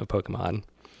generation of Pokemon.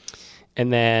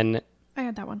 And then I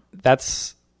had that one.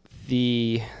 that's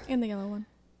the And the yellow one.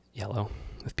 yellow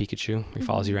with Pikachu. He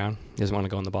follows you around. He doesn't want to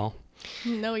go in the ball.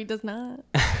 No, he does not.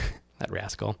 That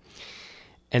rascal.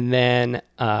 And then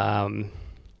I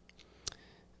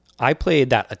played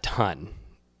that a ton.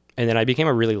 And then I became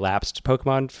a really lapsed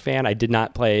Pokemon fan. I did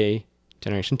not play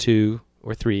Generation 2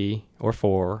 or 3 or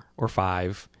 4 or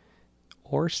 5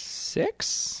 or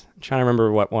 6. I'm trying to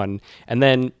remember what one. And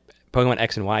then Pokemon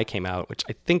X and Y came out, which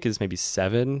I think is maybe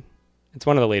 7. It's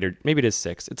one of the later, maybe it is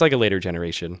 6. It's like a later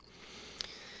generation.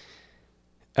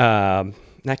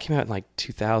 That came out in like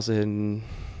 2000,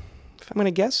 if I'm going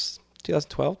to guess,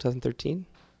 2012, 2013.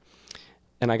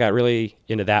 And I got really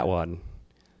into that one.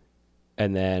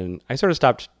 And then I sort of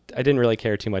stopped. I didn't really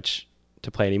care too much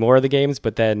to play any more of the games.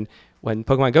 But then when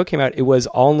Pokemon Go came out, it was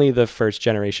only the first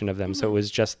generation of them. So it was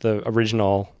just the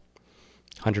original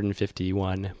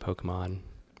 151 Pokemon.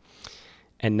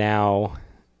 And now,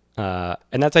 and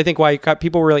that's, I think, why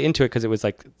people were really into it, because it was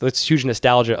like this huge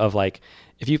nostalgia of like,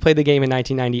 if you played the game in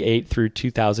 1998 through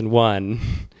 2001,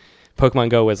 Pokemon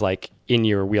Go was like in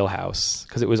your wheelhouse,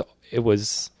 because it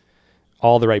was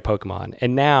all the right Pokemon.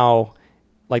 And now,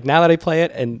 like now that I play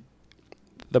it, and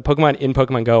the Pokemon in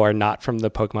Pokemon Go are not from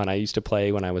the Pokemon I used to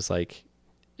play when I was like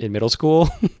in middle school.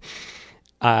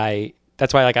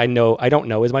 That's why like I don't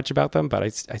know as much about them, but I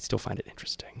still find it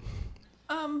interesting.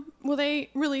 Will they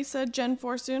release a Gen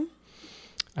 4 soon?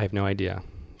 I have no idea.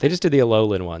 They just did the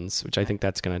Alolan ones, which I think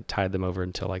that's going to tide them over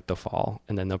until like the fall,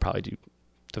 and then they'll probably do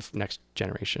the next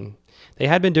generation. They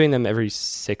had been doing them every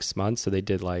 6 months, so they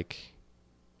did like,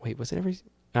 wait, was it every?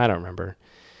 I don't remember.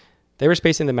 They were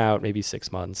spacing them out maybe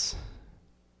 6 months.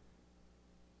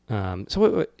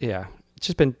 Yeah,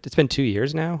 it's been 2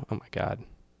 years now. Oh my God.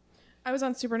 I was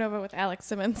on Supernova with Alex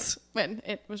Simmons when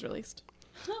it was released.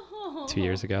 2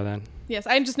 years ago then. Yes,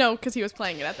 I just know because he was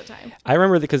playing it at the time. I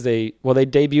remember because they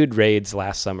debuted Raids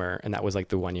last summer, and that was like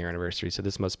the 1 year anniversary. So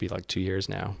this must be like 2 years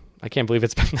now. I can't believe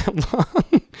it's been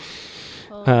that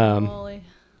long. Holy.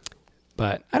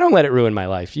 But I don't let it ruin my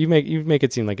life. You make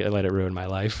it seem like I let it ruin my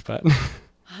life, but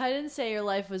I didn't say your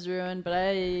life was ruined, but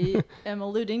I am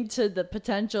alluding to the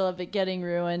potential of it getting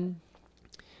ruined.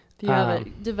 If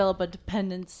you develop a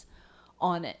dependence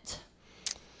on it.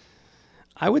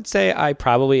 I would say I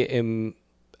probably am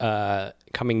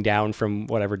coming down from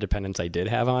whatever dependence I did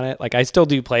have on it. Like I still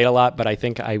do play it a lot, but I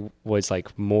think I was like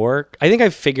I think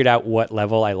I've figured out what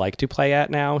level I like to play at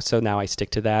now. So now I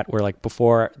stick to that, where like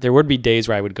before there would be days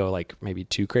where I would go like maybe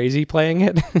too crazy playing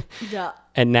it. Yeah.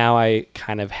 And now I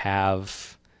kind of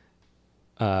have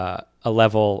a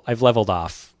level, I've leveled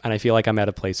off, and I feel like I'm at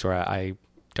a place where I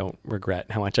don't regret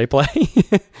how much I play.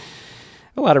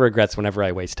 A lot of regrets whenever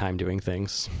I waste time doing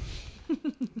things. You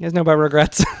guys know about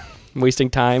regrets? Wasting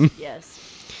time? Yes.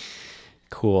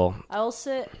 Cool. I'll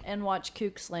sit and watch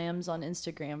Kook Slams on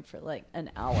Instagram for like an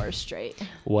hour straight.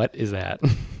 What is that?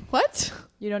 What?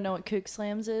 You don't know what Kook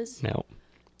Slams is? No.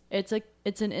 It's an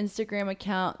Instagram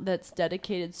account that's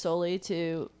dedicated solely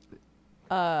to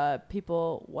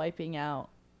people wiping out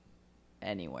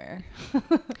anywhere.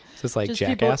 So it's like just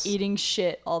Jackass? people eating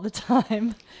shit all the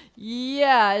time.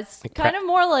 Yeah, it's Like kind of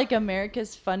more like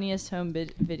America's Funniest Home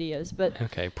Videos, but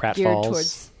Okay, Pratt geared Falls.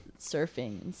 towards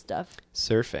surfing and stuff.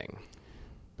 Surfing.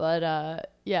 But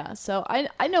yeah, so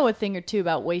I know a thing or two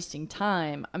about wasting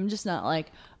time. I'm just not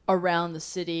like around the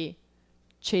city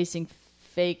chasing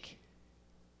fake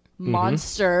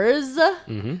monsters.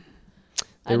 Mm-hmm.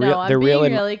 I know I'm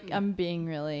being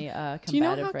really combative Do you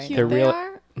know how right cute now. They're they real-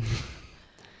 are?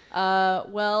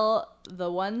 Well,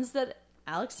 the ones that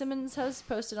Alex Simmons has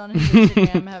posted on his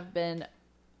Instagram have been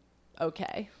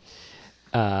okay.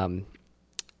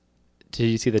 Did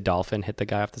you see the dolphin hit the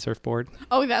guy off the surfboard?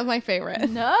 Oh, that was my favorite.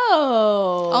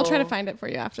 No. I'll try to find it for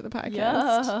you after the podcast.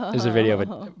 Yeah. There's a video of it.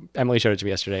 Emily showed it to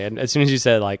me yesterday, and as soon as you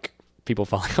said like people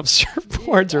falling off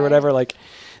surfboards or whatever, like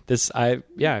this, I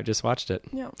just watched it.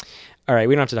 Yeah. All right,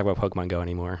 we don't have to talk about Pokemon Go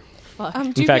anymore. Fuck. Do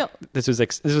In you fact, feel? this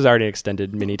was already an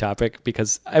extended mini topic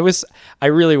because I was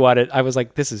like,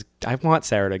 I want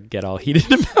Sarah to get all heated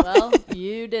about Well,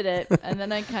 you did it, and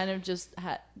then I kind of just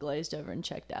glazed over and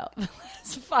checked out the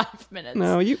last 5 minutes.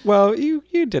 No, you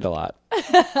did a lot.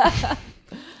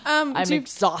 I'm Do you,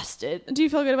 exhausted. do you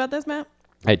feel good about this, Matt?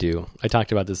 I do. I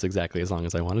talked about this exactly as long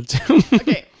as I wanted to.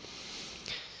 Okay.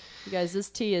 You guys, this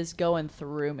tea is going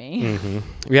through me.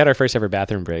 We had our first ever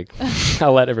bathroom break.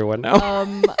 I'll let everyone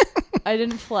know. I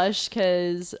didn't flush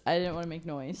because I didn't want to make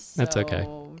noise. That's okay.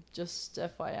 So just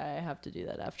FYI, I have to do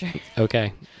that after.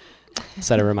 Okay.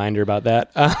 Set a reminder about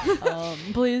that.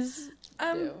 Please.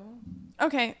 Um,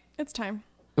 Okay, it's time.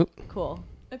 Cool.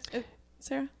 It's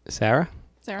Sarah. Sarah,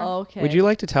 Sarah. Okay. would you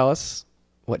like to tell us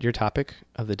what your topic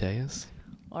of the day is?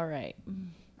 All right.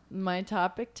 My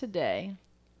topic today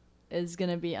is going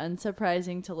to be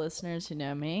unsurprising to listeners who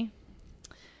know me.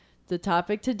 The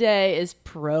topic today is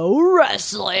pro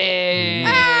wrestling.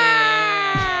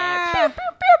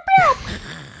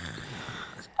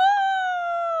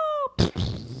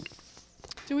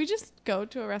 Do we just go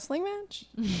to a wrestling match?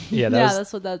 Yeah, that Yeah, was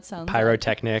that's what that sounds like.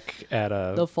 pyrotechnic at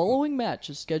a. The following match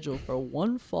is scheduled for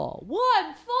one fall.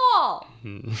 One fall!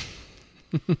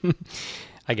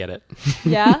 I get it.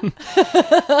 Yeah?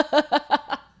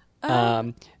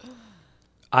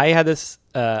 I had this.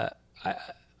 I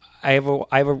have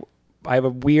a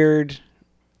weird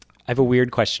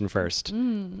question first.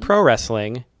 Pro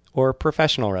wrestling or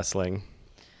professional wrestling?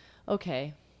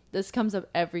 Okay. This comes up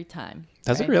every time.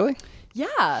 Does it right? really?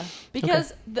 Yeah,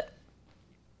 because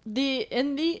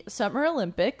in the Summer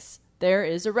Olympics there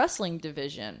is a wrestling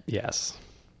division. Yes.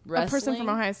 Wrestling, A person from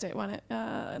Ohio State won it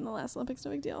in the last Olympics.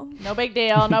 No big deal. No big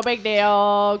deal. No big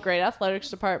deal. Great athletics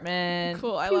department.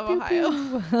 Cool. I love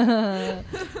Ohio.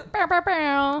 Bow, bow,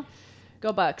 bow.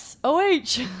 Go Bucks.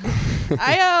 OH.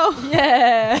 I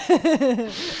Yeah.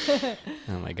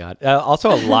 Oh my God. Also,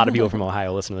 a lot of people from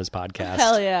Ohio listen to this podcast.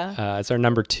 Hell yeah. It's our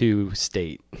number 2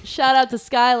 state. Shout out to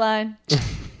Skyline.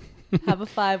 Have a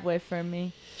 5-way from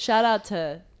me. Shout out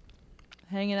to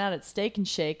hanging out at Steak and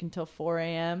Shake until 4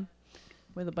 a.m.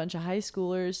 with a bunch of high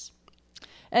schoolers.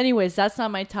 Anyways, that's not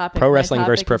my topic. Pro My wrestling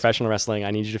versus topic is- professional wrestling.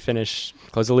 I need you to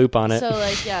close the loop on it.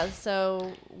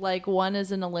 So one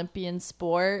is an Olympian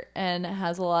sport and it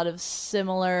has a lot of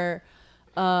similar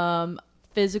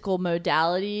physical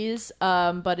modalities,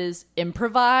 but is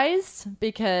improvised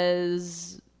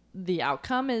because the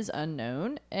outcome is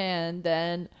unknown. And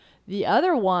then the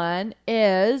other one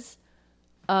is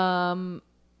not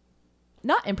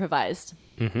improvised.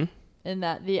 Mm-hmm. In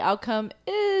that the outcome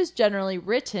is generally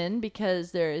written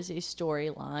because there is a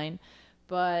storyline,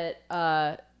 but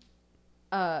I'm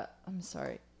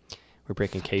sorry. We're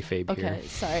breaking kayfabe here. Okay,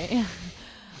 sorry.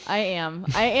 I am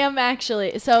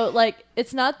actually. So like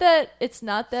it's not that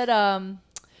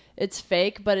it's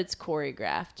fake, but it's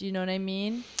choreographed. You know what I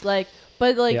mean? Like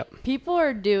Yep. people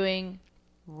are doing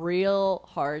real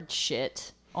hard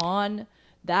shit on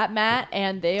that mat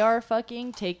and they are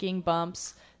fucking taking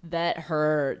bumps that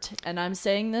hurt. And I'm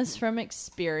saying this from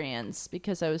experience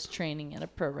because I was training at a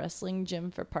pro wrestling gym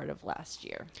for part of last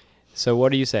year. So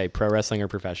what do you say, pro wrestling or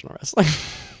professional wrestling?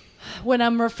 When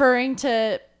I'm referring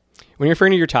to When you're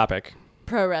referring to your topic,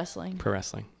 pro wrestling. pro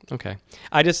wrestling. Okay.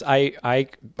 I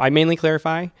mainly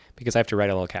clarify because I have to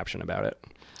write a little caption about it.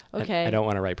 Okay. I don't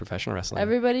want to write professional wrestling.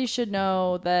 Everybody should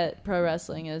know that pro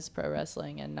wrestling is pro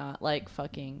wrestling and not like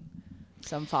fucking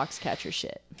some Foxcatcher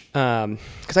shit.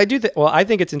 Because I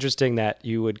think it's interesting that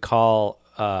you would call.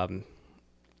 Because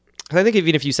I think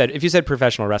even if you said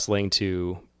professional wrestling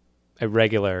to a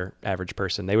regular average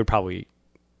person, they would probably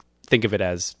think of it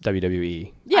as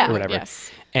WWE Yeah, or whatever.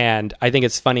 yes. And I think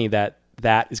it's funny that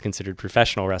is considered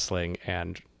professional wrestling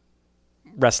and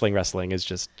wrestling is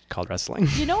just called wrestling.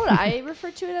 You know what I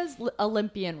refer to it as?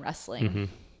 Olympian wrestling. Mm-hmm.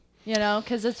 You know,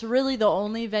 because it's really the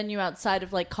only venue outside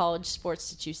of like college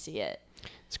sports that you see it.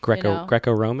 It's know?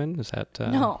 Greco-Roman? Is that...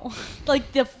 No,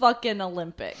 like the fucking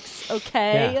Olympics,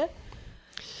 okay? Yeah.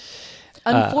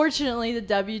 Unfortunately, the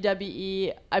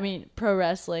WWE, pro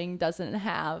wrestling doesn't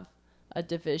have a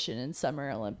division in Summer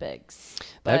Olympics.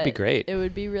 That'd be But great. It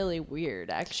would be really weird,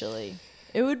 actually.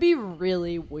 It would be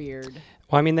really weird.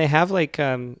 Well, I mean, they have like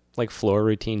floor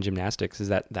routine gymnastics. Is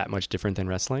that much different than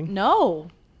wrestling? No.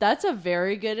 That's a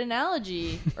very good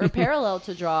analogy or parallel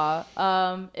to draw.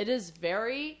 It is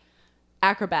very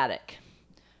acrobatic,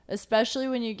 especially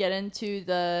when you get into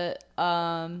the,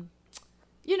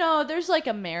 there's like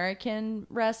American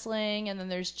wrestling, and then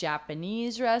there's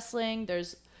Japanese wrestling.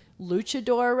 There's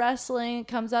luchador wrestling. It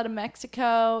comes out of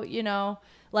Mexico,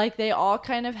 like they all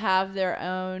kind of have their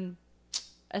own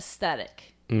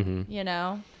aesthetic,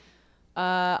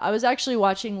 I was actually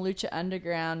watching Lucha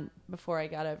Underground before I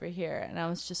got over here, and I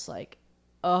was just like,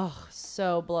 oh,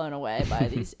 so blown away by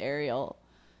these aerial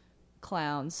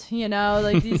clowns,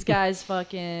 like these guys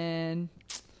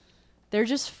they're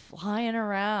just flying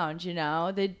around,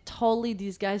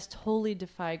 these guys totally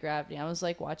defy gravity. I was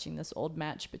like watching this old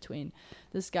match between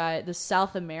this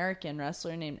South American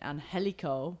wrestler named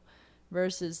Angelico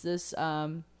versus this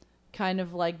kind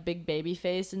of like big baby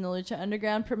face in the Lucha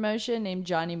Underground promotion named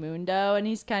Johnny Mundo, and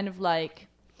he's kind of like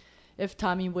if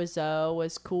Tommy Wiseau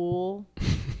was cool,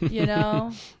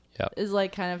 Yep. is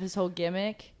like kind of his whole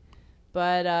gimmick.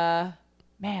 But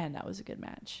man, that was a good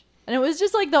match. And it was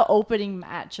just like the opening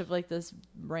match of like this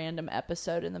random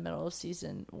episode in the middle of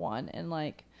season 1, and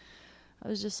like I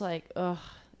was just like, ugh,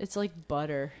 it's like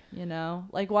butter,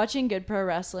 like watching good pro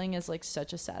wrestling is like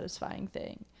such a satisfying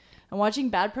thing. And watching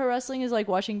bad pro wrestling is like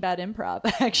watching bad improv,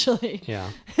 actually. Yeah.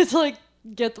 It's like,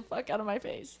 get the fuck out of my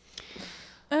face.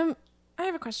 I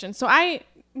have a question. So I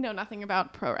know nothing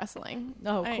about pro wrestling.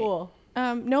 Oh, cool.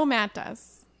 No, Matt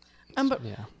does. But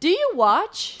Yeah. Do you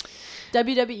watch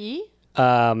WWE?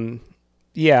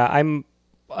 Yeah, I'm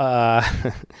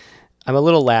I'm a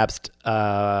little lapsed.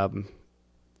 I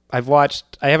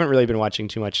haven't really been watching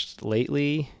too much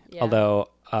lately, Yeah. although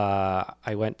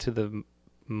I went to the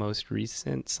most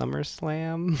recent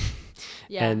SummerSlam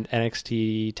Yeah. and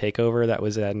NXT TakeOver that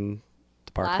was in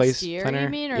the Barclays Last year, Center. you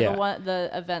mean? Or yeah. the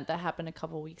event that happened a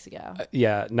couple weeks ago?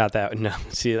 Yeah, not that. No,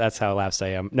 see, that's how lapsed I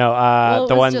am. No, Well, it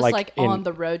the was one just like on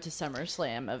the road to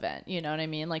SummerSlam event. You know what I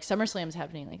mean? Like SummerSlam's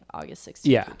happening like August 16th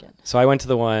yeah. weekend. So I went to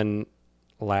the one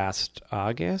last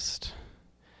August.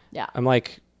 Yeah. I'm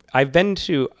like, I've been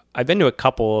to a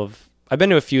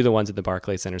few of the ones at the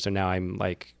Barclays Center, so now I'm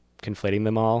like conflating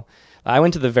them all. I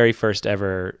went to the first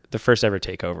ever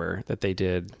takeover that they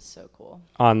did So cool.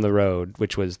 on the road,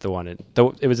 which was the one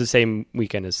it was the same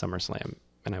weekend as SummerSlam,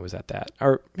 and I was at that.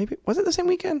 Or maybe was it the same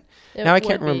weekend? Now I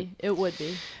can't remember. It would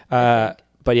be. I think.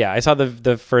 But yeah, I saw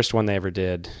the first one they ever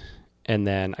did, and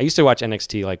then I used to watch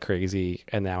NXT like crazy,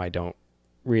 and now I don't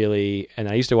really. And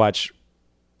I used to watch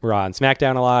Raw and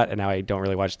SmackDown a lot, and now I don't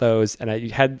really watch those. And I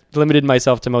had limited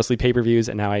myself to mostly pay-per-views,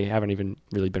 and now I haven't even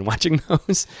really been watching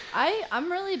those.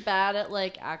 I'm really bad at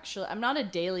I'm not a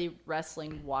daily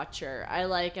wrestling watcher.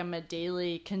 I'm a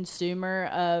daily consumer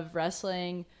of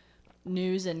wrestling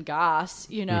news and goss,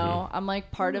 I'm like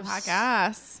part of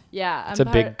gas. Yeah, It's a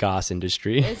big goss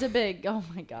industry. It's a big, oh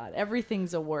my God,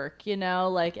 everything's a work,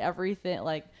 like everything,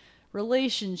 like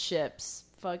relationships,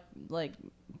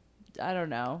 I don't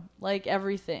know, like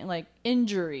everything, like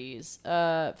injuries,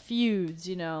 feuds,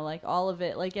 like all of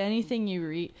it, like anything you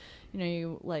read,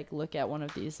 you like look at one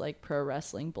of these like pro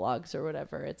wrestling blogs or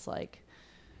whatever, it's like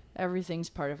everything's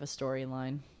part of a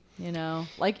storyline,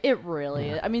 like it really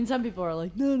is. I mean, some people are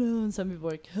like, no, and some people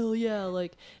are like, hell yeah,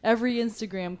 like every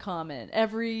Instagram comment,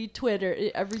 every Twitter,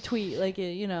 every tweet, like,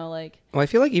 like. Well, I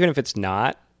feel like even if it's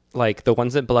not, like the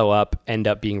ones that blow up end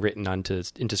up being written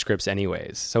into scripts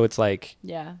anyways. So it's like,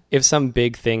 Yeah. if some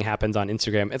big thing happens on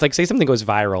Instagram, it's like, say something goes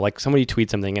viral, like somebody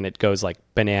tweets something and it goes like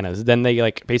bananas, then they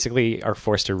like basically are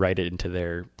forced to write it into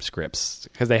their scripts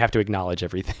because they have to acknowledge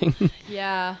everything.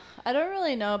 Yeah. I don't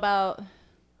really know about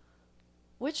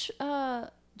which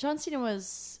John Cena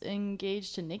was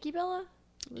engaged to Nikki Bella?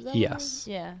 Was that what it Yes. was?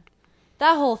 Yeah.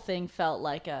 That whole thing felt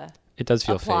like a It does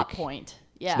feel plot fake. point.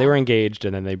 Yeah. So they were engaged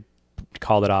and then they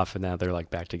called it off and now they're like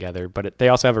back together. But they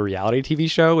also have a reality TV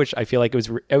show, which I feel like it was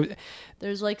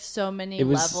There's like so many It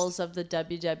was- levels of the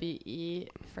WWE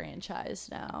franchise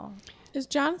now. Is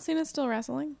John Cena still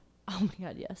wrestling? Oh my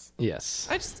God, yes. yes.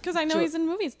 Because I know Sure. he's in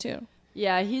movies too.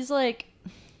 Yeah, he's like,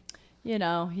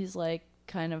 he's like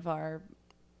kind of our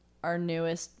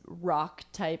newest rock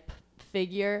type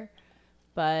figure.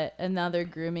 And now they're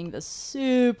grooming the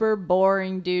super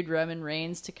boring dude Roman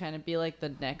Reigns to kind of be like the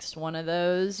next one of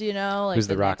those, like Who's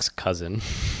the Rock's cousin?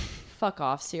 Fuck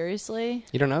off, seriously?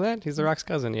 You don't know that? He's the Rock's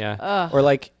cousin, yeah. Ugh. Or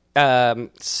like, I'm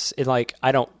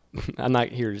not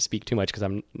here to speak too much because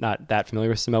I'm not that familiar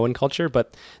with Samoan culture,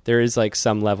 but there is like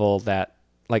some level that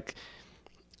like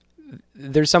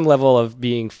there's some level of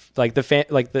being like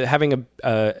having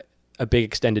a big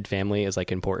extended family is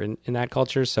like important in that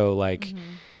culture. So like,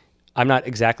 I'm not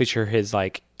exactly sure his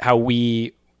like how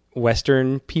we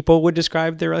Western people would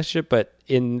describe their relationship, but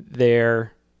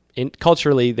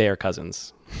culturally they are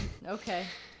cousins. Okay.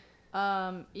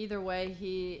 Either way,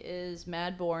 he is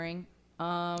mad boring.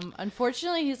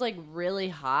 Unfortunately, he's like really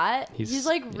hot. He's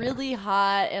like really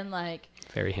hot and like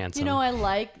very handsome. You know, I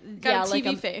like Got a like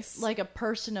TV face. like a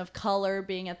person of color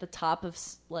being at the top of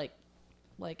like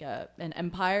an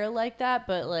empire like that.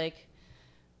 But like,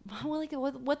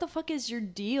 what the fuck is your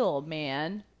deal,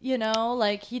 man? You know,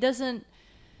 like he doesn't.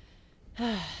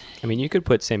 I mean, you could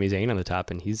put Sami Zayn on the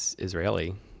top, and he's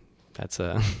Israeli. That's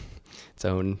its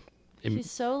own. He's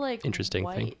so like interesting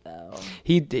white, thing. Though.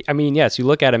 I mean, yes, you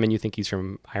look at him and you think he's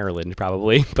from Ireland,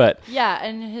 probably, but yeah,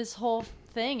 and his whole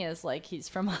thing is like he's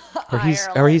from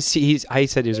Ireland. He's. I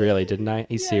said Israeli, didn't I?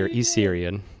 He's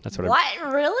Syrian. That's what.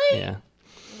 What? Really? Yeah.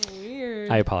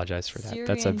 Weird. I apologize for that. Syrian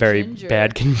That's a very ginger.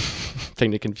 bad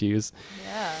thing to confuse.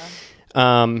 Yeah.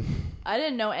 I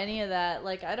didn't know any of that.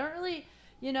 Like, I don't really,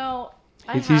 you know.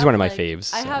 He's one of my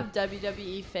faves. I so. have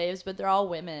WWE faves, but they're all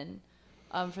women,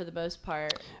 for the most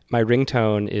part. My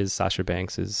ringtone is Sasha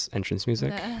Banks' entrance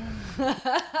music.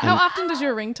 How often does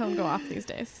your ringtone go off these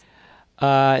days?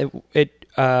 Well,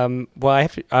 I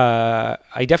have to,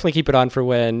 I definitely keep it on for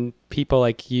when people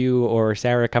like you or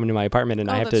Sarah come into my apartment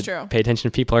and I have to pay attention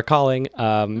if people are calling.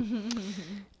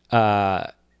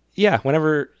 Yeah,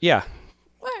 whenever, yeah.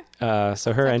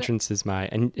 So her entrance is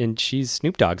and she's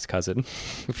Snoop Dogg's cousin.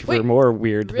 For a more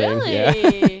weird really?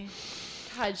 thing. Yeah.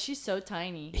 God, she's so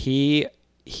tiny. He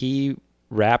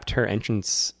rapped her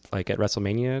entrance like at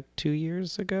WrestleMania 2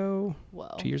 years ago.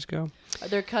 Whoa. 2 years ago. Are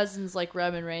their cousins like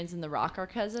Roman Reigns and The Rock are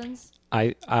cousins?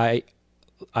 I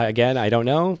again, I don't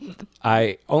know.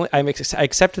 I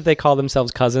accept that they call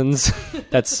themselves cousins.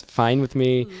 That's fine with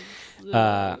me.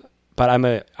 But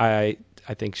I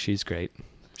think she's great.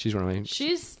 She's one of my.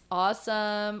 She's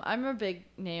awesome. I'm a big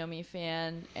Naomi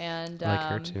fan, and I like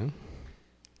her too.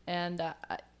 And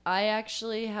I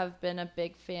actually have been a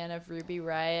big fan of Ruby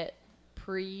Riott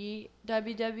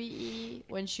pre-WWE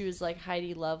when she was like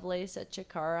Heidi Lovelace at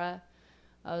Chikara.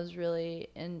 I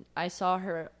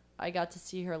got to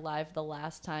see her live the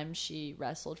last time she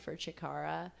wrestled for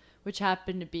Chikara, which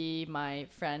happened to be my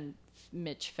friend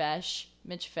Mitch Fesh.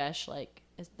 Mitch Fesh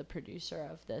is the producer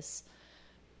of this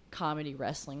comedy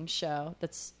wrestling show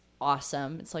that's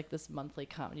awesome. It's like this monthly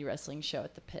comedy wrestling show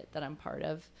at the Pit that I'm part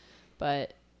of,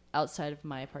 but outside of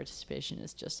my participation,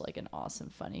 it's just like an awesome,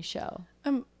 funny show.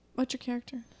 What's your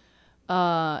character?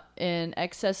 In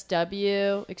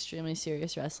XSW, Extremely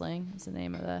Serious Wrestling is the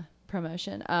name of the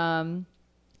promotion. And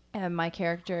my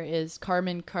character is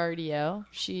Carmen Cardio.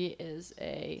 She is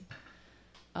a.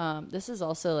 This is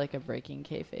also like a breaking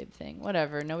kayfabe thing.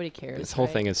 Whatever, nobody cares. This whole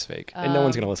thing is fake, and no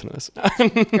one's gonna listen to this.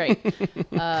 Great.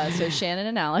 So Shannon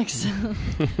and Alex,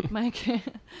 my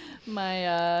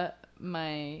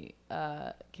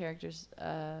character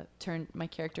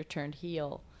turned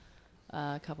heel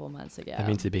a couple of months ago. That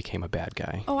means he became a bad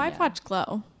guy. Oh, I've watched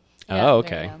Glow. Yeah, oh,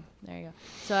 okay. There you go.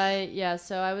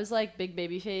 So I was like big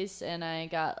babyface, and I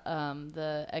got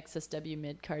the XSW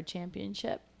mid card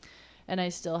championship. And I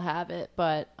still have it,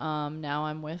 but now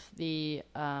I'm with the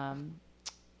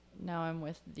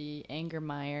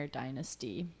Angermeyer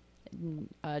dynasty.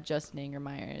 Justin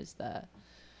Angermeyer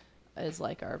is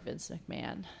like our Vince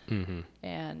McMahon,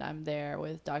 and I'm there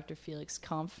with Dr. Felix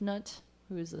Kampfnut,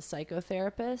 who's a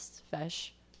psychotherapist,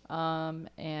 Fesh,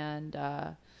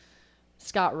 and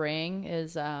Scott Ring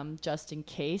is Justin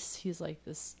Case. He's like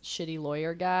this shitty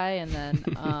lawyer guy, and then.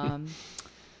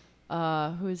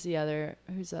 Who's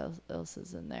else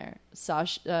is in there?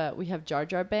 Sasha, we have Jar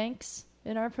Jar Banks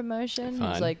in our promotion.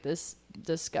 Fun. Who's like this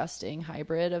disgusting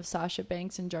hybrid of Sasha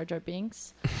Banks and Jar Jar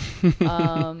Binks.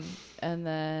 And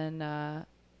then,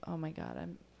 oh my God,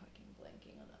 I'm fucking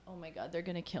blanking on it. Oh my God, they're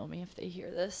going to kill me if they hear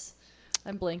this.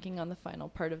 I'm blanking on the final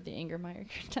part of the Angermeyer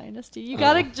dynasty. You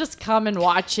gotta just come and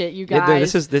watch it, you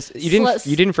guys. You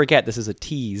didn't forget. This is a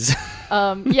tease.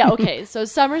 Yeah. Okay. So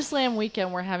SummerSlam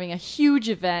weekend, we're having a huge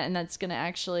event, and that's gonna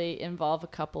actually involve a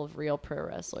couple of real pro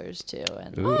wrestlers too.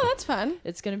 And oh, that's fun.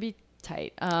 It's gonna be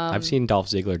tight. I've seen Dolph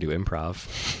Ziggler do improv.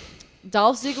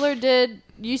 Dolph Ziggler did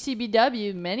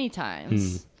UCBW many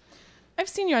times. I've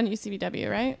seen you on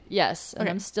UCBW, right? Yes, and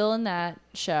I'm still in that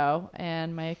show,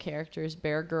 and my character is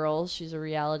Bear Girls. She's a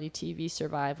reality TV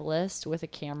survivalist with a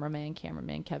cameraman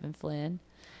Kevin Flynn.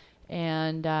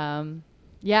 And,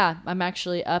 yeah, I'm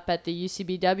actually up at the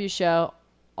UCBW show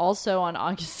also on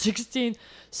August 16th,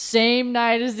 same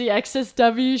night as the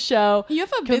XSW show. You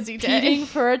have a busy day. Competing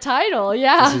for a title,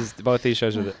 yeah. Both these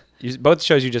shows are both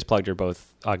shows you just plugged are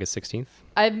both August 16th?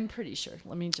 I'm pretty sure.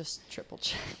 Let me just triple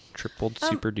check.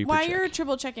 Super duper While check. you're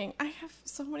triple checking, I have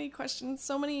so many questions,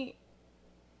 so many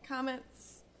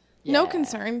comments. No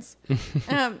concerns.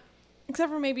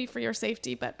 Except for maybe for your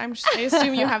safety, but I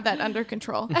assume you have that under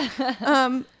control.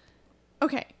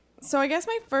 Okay, so I guess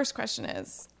my first question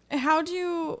is, how do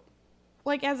you,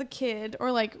 like, as a kid,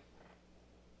 or like,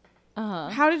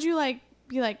 how did you like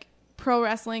be like, pro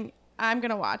wrestling, I'm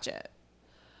gonna watch it,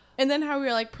 and then how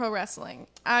you're like, pro wrestling,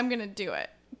 I'm gonna do it,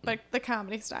 but the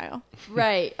comedy style?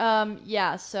 Right.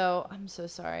 Yeah. So I'm so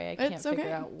sorry. I can't It's figure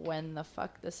okay. out when the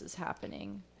fuck this is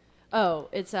happening. Oh,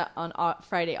 it's on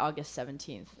Friday, August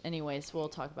 17th. Anyways, we'll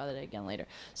talk about it again later.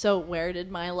 So where did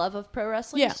my love of pro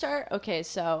wrestling start? Okay,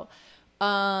 so,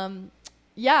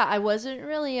 yeah, I wasn't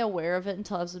really aware of it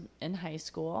until I was in high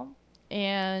school.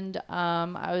 And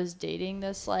I was dating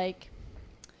this, like,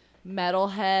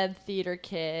 metalhead theater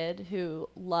kid who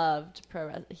loved pro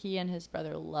wrestling. He and his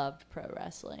brother loved pro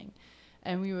wrestling.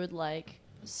 And we would, like,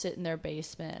 sit in their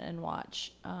basement and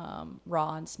watch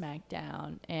Raw and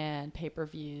SmackDown and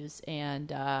pay-per-views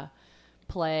and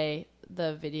play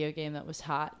the video game that was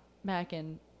hot back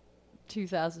in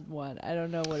 2001. I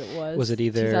don't know what it was. Was it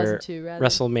either 2002, rather.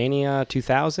 WrestleMania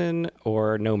 2000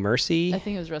 or No Mercy? I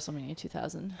think it was WrestleMania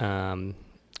 2000.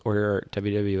 Or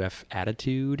WWF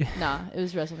Attitude? Nah, it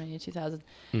was WrestleMania 2000.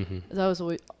 Mm-hmm. That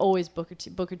was always Booker T.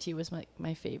 Booker T was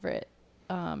my favorite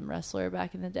wrestler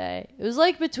back in the day. It was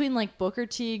like between like Booker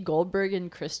T, Goldberg,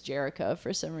 and Chris Jericho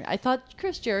for some reason. I thought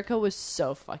Chris Jericho was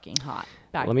so fucking hot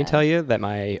back Let me then. tell you that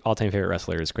my all-time favorite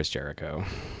wrestler is Chris Jericho.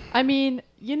 I mean,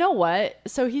 you know what?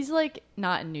 So he's like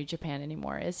not in New Japan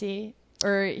anymore, is he?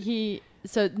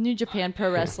 So New Japan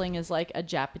Pro Wrestling is like a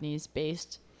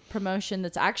Japanese-based promotion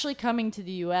that's actually coming to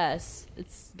the U.S.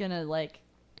 It's gonna like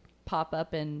pop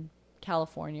up in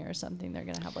California or something. They're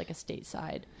gonna have like a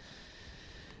stateside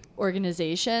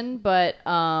organization, but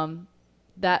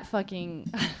that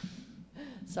fucking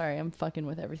sorry, I'm fucking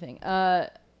with everything.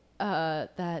 That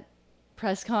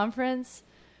press conference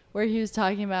where he was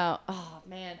talking about, oh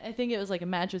man, I think it was like a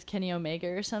match with Kenny Omega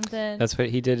or something. That's what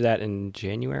he did that in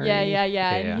January. Yeah.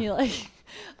 Okay, And he like,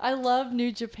 I love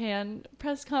New Japan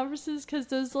press conferences because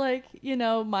those like, you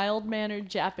know, mild-mannered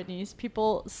Japanese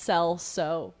people sell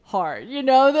so hard. You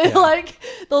know, they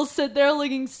they'll sit there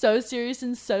looking so serious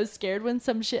and so scared when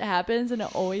some shit happens, and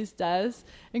it always does.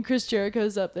 And Chris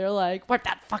Jericho's up there like, wipe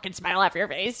that fucking smile off your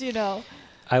face, you know.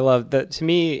 I love that. To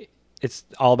me, it's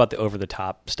all about the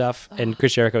over-the-top stuff, and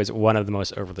Chris Jericho is one of the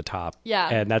most over-the-top. Yeah.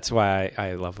 And that's why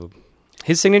I love him.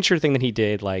 His signature thing that he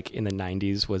did like in the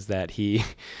 90s was that he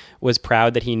was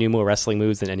proud that he knew more wrestling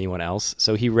moves than anyone else.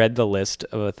 So he read the list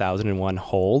of 1,001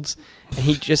 holds, and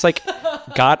he just like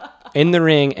got in the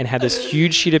ring and had this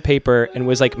huge sheet of paper and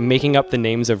was like making up the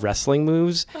names of wrestling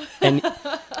moves. And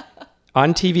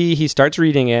on TV, he starts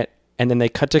reading it, and then they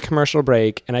cut to commercial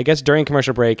break. And I guess during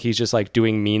commercial break, he's just like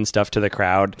doing mean stuff to the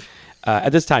crowd.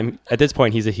 At this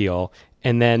point, he's a heel.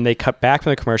 And then they cut back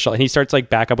from the commercial, and he starts like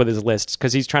back up with his lists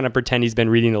because he's trying to pretend he's been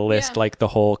reading the list like the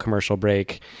whole commercial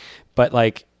break. But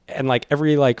like, and like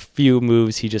every like few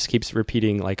moves, he just keeps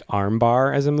repeating like arm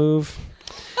bar as a move.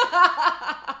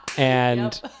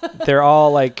 And they're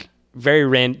all like very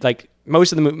random. Like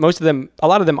most of them, a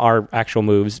lot of them are actual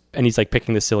moves, and he's like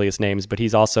picking the silliest names, but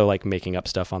he's also like making up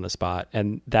stuff on the spot.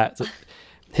 And that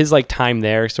his like time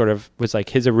there sort of was like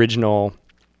his original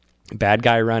bad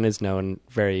guy run is known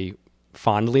very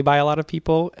fondly by a lot of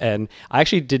people. And I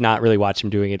actually did not really watch him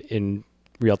doing it in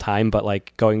real time, but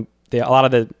like a lot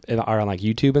of them are on like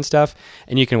YouTube and stuff,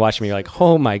 and you can watch him and you're like,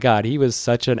 oh my God, he was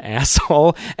such an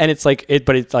asshole. And it's like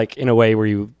but it's like in a way where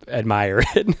you admire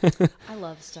it. I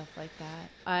love stuff like that.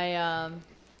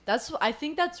 I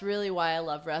think that's really why I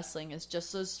love wrestling, is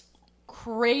just those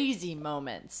crazy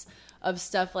moments of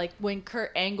stuff like when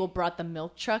Kurt Angle brought the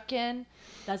milk truck in.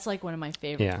 That's like one of my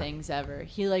favorite things ever.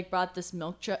 He like brought this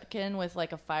milk truck in with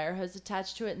like a fire hose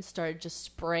attached to it and started just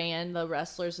spraying the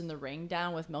wrestlers in the ring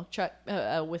down with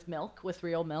with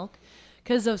real milk.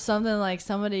 Because of something like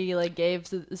somebody like gave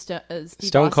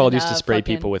Stone Cold used to spray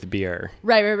people with beer.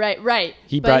 Right.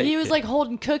 He was like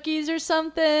holding cookies or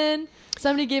something.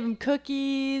 Somebody gave him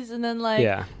cookies, and then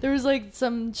like there was like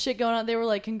some shit going on. They were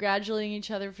like congratulating each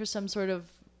other for some sort of,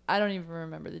 I don't even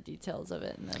remember the details of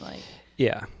it. And then like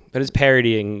but his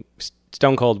parodying,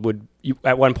 Stone Cold would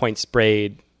at one point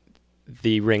sprayed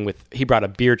the ring with, he brought a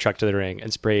beer truck to the ring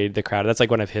and sprayed the crowd. That's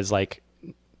like one of his like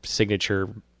signature,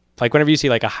 like whenever you see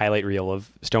like a highlight reel of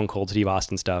Stone Cold Steve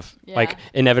Austin stuff, like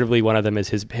inevitably one of them is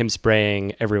him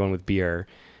spraying everyone with beer.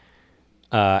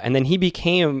 And then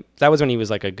that was when he was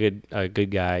like a good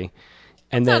guy.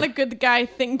 And It's not a good guy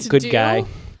thing to do. Good guy.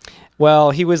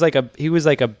 Well, he was like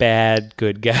a bad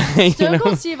good guy. You Stone know?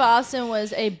 Cold Steve Austin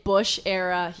was a Bush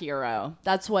era hero.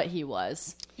 That's what he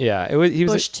was. Yeah, he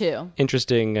was Bush too.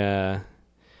 interesting.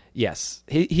 Yes,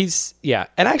 he's yeah,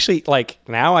 and actually, like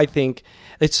now I think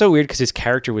it's so weird because his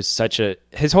character was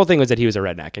his whole thing was that he was a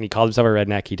redneck and he called himself a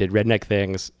redneck. He did redneck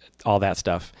things, all that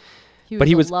stuff. But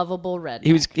he was a lovable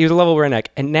redneck. He was a lovable redneck,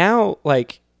 and now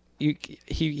like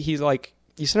he's like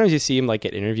sometimes you see him like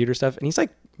get interviewed or stuff, and he's like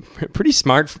pretty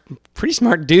smart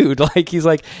dude. Like he's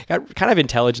like got kind of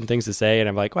intelligent things to say, and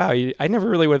I'm like, wow, I never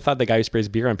really would have thought the guy who sprays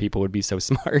beer on people would be so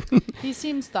smart. He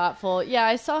seems thoughtful. Yeah,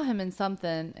 I saw him in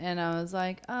something, and I was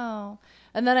like, oh.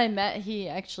 And then he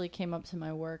actually came up to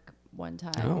my work one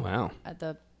time. Oh wow! At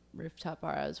the rooftop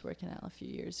bar I was working at a few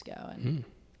years ago, and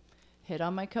hit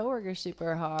on my coworker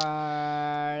super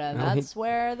hard, and that's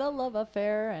where the love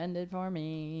affair ended for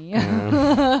me.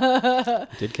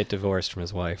 Did get divorced from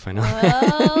his wife. I know.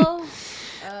 Well,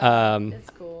 it's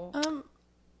cool.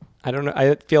 I don't know.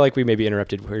 I feel like we maybe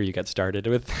interrupted where you got started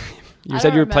with. You I said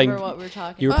don't you were playing. remember what we were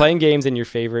talking You were about. playing games, and your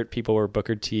favorite people were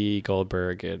Booker T,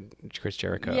 Goldberg, and Chris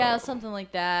Jericho. Yeah, something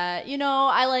like that. You know,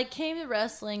 I like came to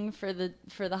wrestling for the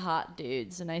hot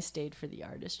dudes, and I stayed for the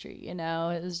artistry. You know,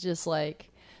 it was just like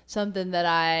something that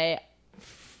I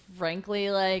frankly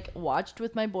like watched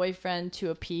with my boyfriend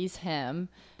to appease him,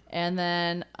 and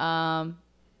then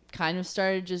kind of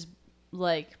started just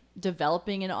like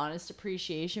developing an honest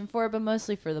appreciation for it, but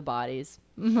mostly for the bodies.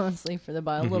 Mostly for the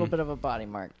body. A little bit of a body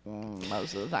mark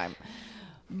most of the time.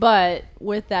 But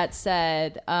with that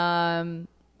said, I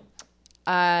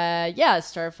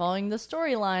started following the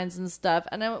storylines and stuff,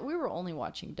 and we were only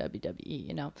watching WWE,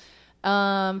 you know.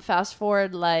 Fast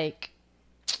forward, like,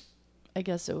 I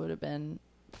guess it would have been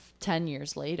 10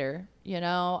 years later, you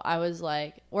know. I was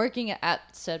like working at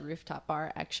said rooftop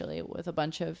bar actually with a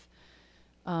bunch of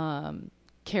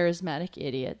charismatic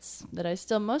idiots that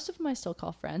most of them I still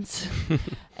call friends.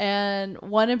 And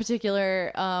one in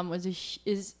particular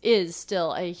is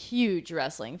still a huge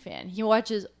wrestling fan. He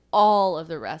watches all of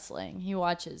the wrestling. He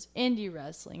watches indie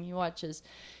wrestling. He watches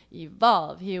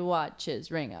Evolve. He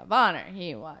watches Ring of Honor.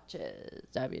 He watches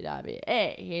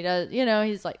WWE. He does, you know,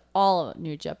 he's like all of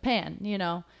New Japan, you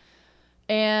know.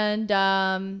 And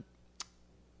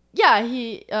yeah,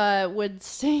 he would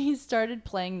say he started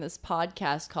playing this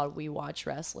podcast called We Watch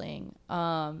Wrestling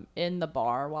in the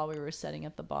bar while we were setting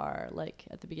up the bar, like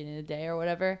at the beginning of the day or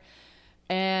whatever.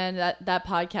 And that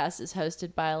podcast is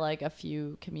hosted by like a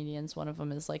few comedians. One of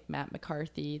them is like Matt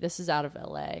McCarthy. This is out of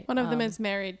LA. One of them is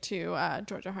married to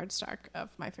Georgia Hardstark of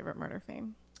My Favorite Murder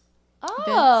fame.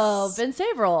 Oh, Vince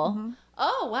Averill. Mm-hmm.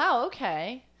 Oh, wow.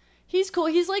 Okay. He's cool.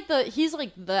 He's like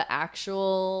the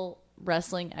actual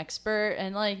wrestling expert,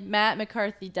 and like Matt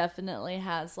McCarthy definitely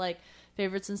has like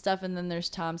favorites and stuff, and then there's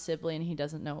Tom Sibley, and he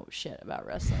doesn't know shit about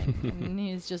wrestling and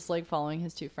he's just like following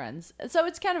his two friends, so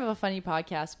it's kind of a funny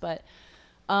podcast. But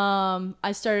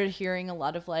I started hearing a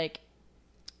lot of like,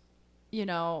 you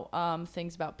know,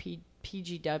 things about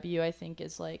PGW. I think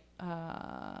is like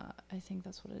I think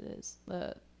that's what it is,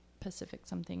 the Pacific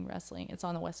something wrestling. It's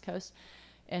on the West Coast,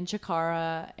 and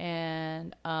Chikara,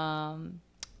 and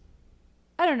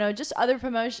I don't know, just other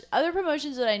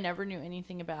promotions that I never knew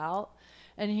anything about,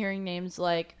 and hearing names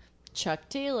like Chuck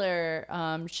Taylor,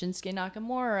 Shinsuke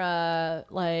Nakamura,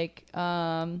 like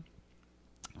I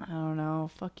don't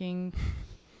know, fucking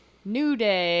New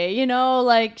Day, you know,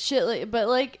 like shit, like, but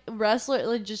like wrestler,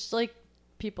 like just like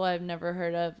people I've never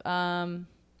heard of,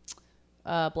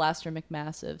 Blaster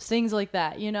McMassive, things like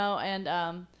that, you know, and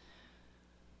I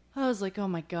was like, oh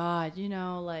my god, you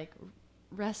know, like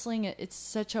wrestling, it's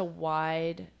such a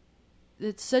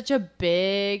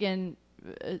big and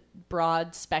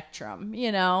broad spectrum,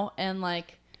 you know, and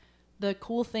like the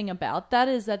cool thing about that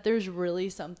is that there's really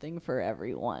something for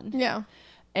everyone. Yeah.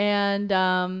 And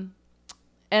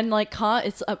like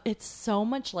it's so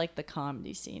much like the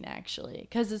comedy scene actually,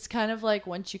 because it's kind of like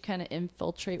once you kind of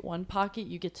infiltrate one pocket,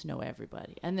 you get to know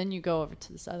everybody, and then you go over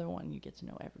to this other one, you get to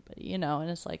know everybody, you know, and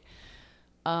it's like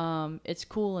it's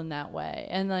cool in that way.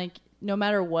 And like no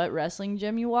matter what wrestling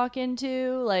gym you walk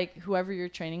into, like whoever you're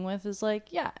training with is like,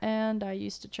 yeah, and I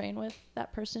used to train with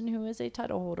that person who is a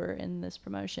title holder in this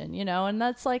promotion, you know, and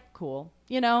that's like cool,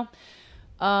 you know.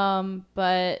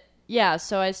 But yeah,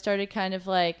 so I started kind of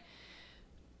like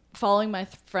following my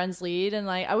friend's lead, and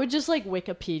like I would just like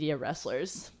Wikipedia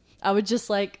wrestlers. I would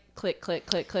just like click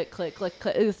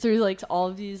through like all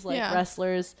of these like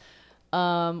wrestlers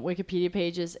Wikipedia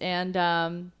pages, and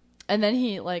then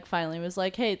he like finally was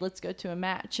like, hey, let's go to a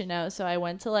match, you know. So I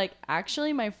went to like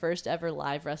actually my first ever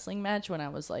live wrestling match when I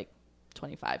was like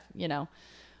 25, you know.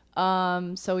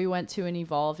 So we went to an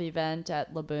Evolve event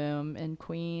at La Boom in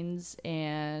Queens,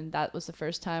 and that was the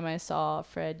first time I saw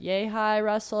Fred Yehi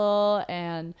wrestle,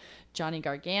 and Johnny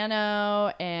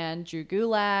Gargano, and Drew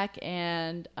Gulak,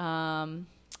 and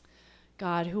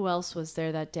God, who else was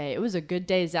there that day? It was a good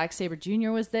day. Zack Sabre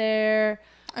Jr. was there.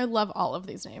 I love all of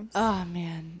these names. Oh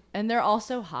man, and they're all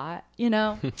so hot, you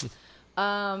know.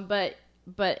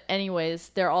 But anyways,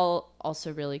 they're all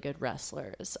also really good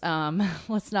wrestlers.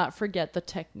 Let's not forget the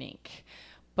technique.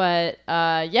 But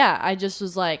yeah, I just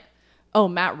was like, oh,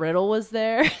 Matt Riddle was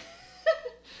there.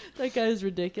 That guy is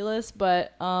ridiculous.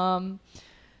 But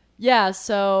yeah,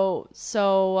 so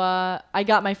I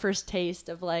got my first taste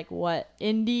of like what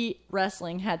indie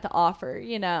wrestling had to offer,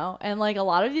 you know. And like a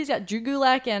lot of these got Drew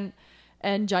Gulak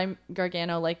and Johnny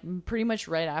Gargano, like pretty much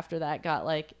right after that, got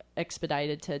like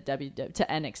expedited to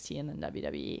NXT and then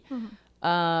WWE.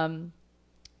 Mm-hmm.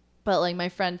 But like my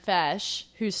friend Fesh,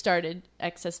 who started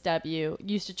XSW,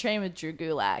 used to train with Drew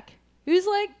Gulak, who's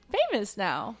like famous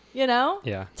now, you know?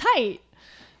 Yeah. Tight.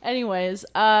 Anyways,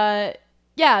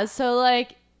 yeah, so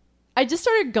like I just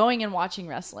started going and watching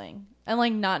wrestling and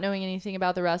like not knowing anything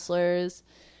about the wrestlers.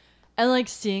 And, like,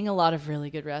 seeing a lot of really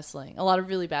good wrestling. A lot of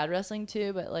really bad wrestling,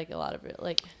 too, but, like, a lot of,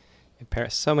 like...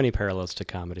 So many parallels to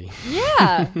comedy.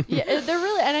 Yeah. Yeah, they're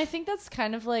really... And I think that's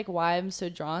kind of, like, why I'm so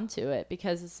drawn to it.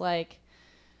 Because it's, like...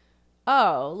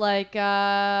 Oh, like,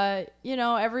 you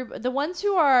know, the ones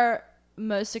who are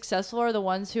most successful are the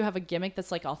ones who have a gimmick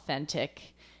that's, like,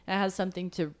 authentic. And has something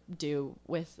to do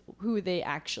with who they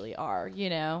actually are, you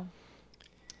know?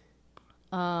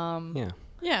 Yeah.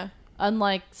 Yeah.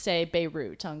 Unlike, say,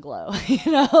 Beirut on Glow,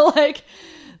 you know, like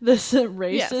this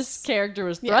racist character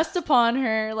was thrust upon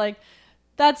her. Like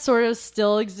that sort of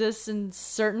still exists in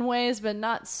certain ways, but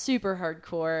not super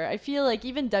hardcore. I feel like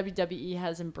even WWE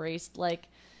has embraced like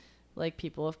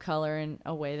people of color in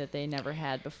a way that they never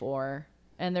had before.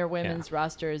 And their women's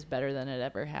roster is better than it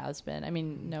ever has been. I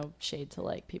mean, no shade to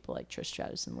like people like Trish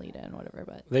Stratus and Lita and whatever,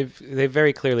 but they've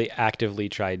very clearly actively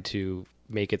tried to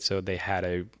make it so they had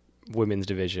a women's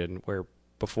division where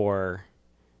before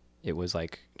it was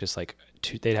like just like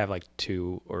they'd have like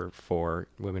 2 or 4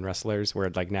 women wrestlers,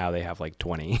 where like now they have like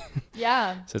 20.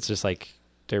 Yeah. So it's just like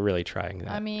they're really trying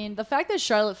that. I mean, the fact that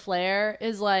Charlotte Flair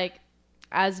is like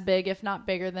as big, if not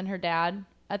bigger, than her dad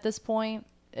at this point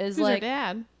is Who's like her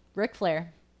dad? Ric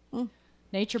Flair,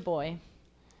 Nature Boy,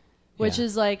 which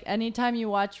is like anytime you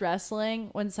watch wrestling,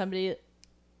 when somebody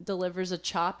delivers a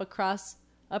chop across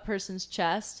a person's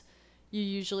chest, you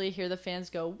usually hear the fans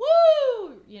go,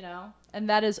 woo, you know, and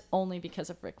that is only because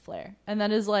of Ric Flair. And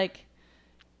that is like,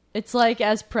 it's like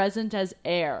as present as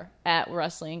air at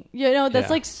wrestling, you know, that's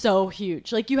like so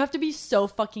huge. Like you have to be so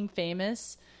fucking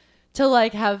famous to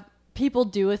like have people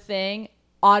do a thing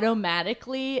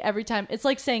automatically every time. It's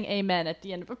like saying amen at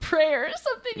the end of a prayer or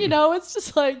something, you know. It's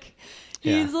just like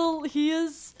he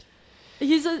was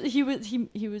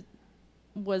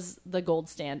the gold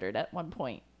standard at one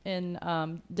point in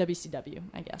WCW,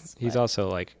 I guess. He's also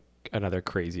like another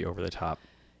crazy over the top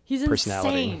he's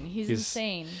personality. Insane. He's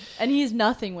insane, and he's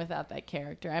nothing without that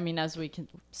character. I mean, as we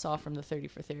saw from the 30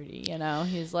 for 30, you know,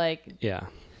 he's like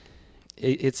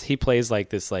he plays like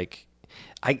this like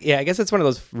I guess it's one of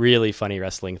those really funny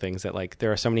wrestling things that like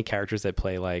there are so many characters that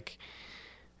play like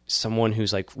someone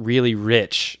who's like really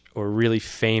rich or really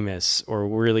famous or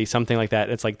really something like that.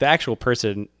 It's like the actual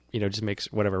person, you know, just makes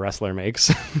whatever wrestler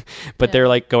makes, but they're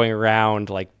like going around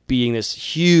like being this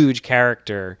huge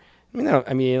character.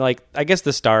 I mean, like I guess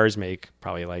the stars make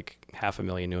probably like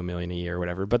 $500,000 to $1 million a year or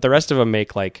whatever, but the rest of them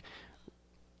make like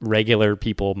regular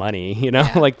people money, you know,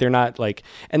 like they're not like,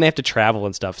 and they have to travel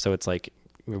and stuff. So it's like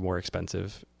more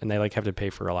expensive, and they like have to pay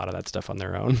for a lot of that stuff on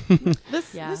their own.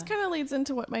 This kind of leads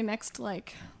into what my next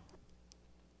like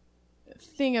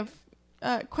thing of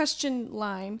question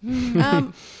line.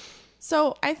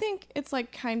 So I think it's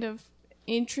like kind of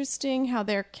interesting how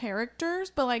they're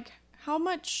characters, but like how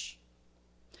much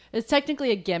it's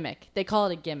technically a gimmick. They call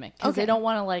it a gimmick because they don't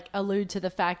want to like allude to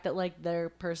the fact that like their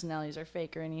personalities are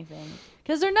fake or anything,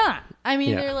 because they're not. I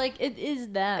mean, they're like, it is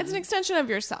them. It's an extension of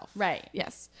yourself, right?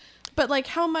 Yes. But like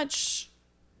how much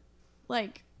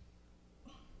like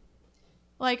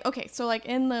okay, so like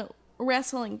in the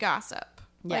wrestling gossip,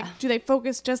 like do they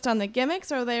focus just on the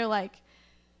gimmicks, or are they like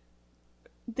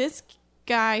this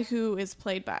guy who is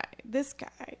played by this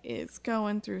guy is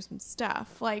going through some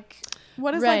stuff? Like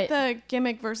what is like the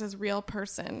gimmick versus real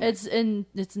person?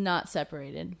 It's not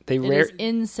separated. It is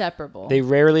inseparable. They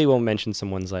rarely will mention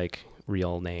someone's like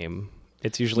real name.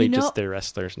 It's usually just their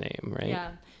wrestler's name, right?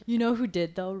 Yeah. You know who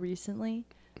did though recently?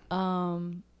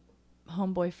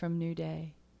 Homeboy from New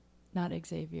Day. Not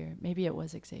Xavier. Maybe it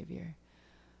was Xavier.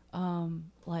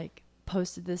 like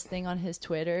posted this thing on his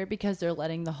Twitter because they're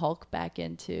letting the Hulk back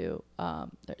into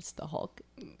there's the Hulk.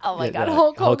 Oh my god,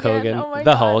 Hulk Hogan. Oh my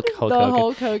the god. Hulk Hogan.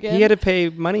 Hulk Hogan. He had to pay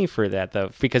money for that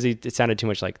though because it sounded too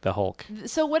much like the Hulk.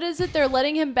 So what is it? They're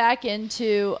letting him back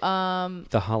into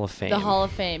The Hall of Fame. the Hall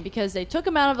of Fame because they took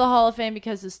him out of the Hall of Fame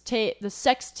because the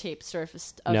sex tape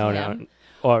surfaced of him. No.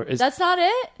 Or is That's not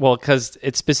it? well, because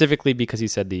it's specifically because he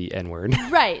said the N-word.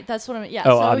 Right, that's what I mean. Yeah.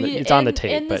 Oh, so it's on the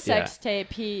tape, In the but sex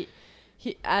tape, he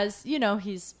as you know,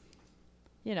 he's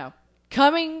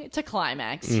coming to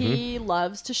climax. Mm-hmm. He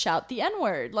loves to shout the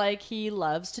N-word. Like he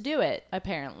loves to do it,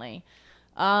 apparently.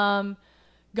 Gawker,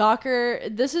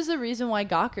 this is the reason why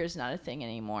Gawker's not a thing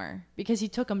anymore. Because he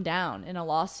took him down in a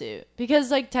lawsuit.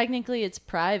 Because like technically it's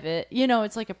private.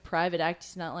 It's like a private act.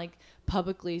 He's not like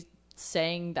publicly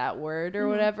saying that word or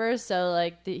whatever. So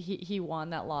like he won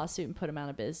that lawsuit and put him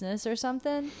out of business or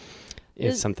something.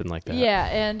 It's something like that. Yeah,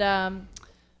 and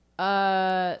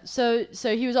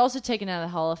so he was also taken out of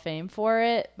the Hall of Fame for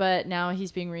it, but now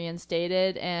he's being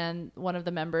reinstated, and one of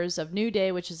the members of New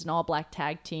Day, which is an all-black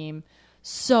tag team,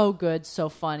 so good, so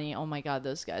funny. Oh my god,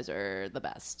 those guys are the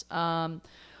best.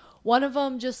 One of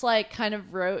them just like kind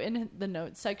of wrote in the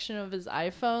notes section of his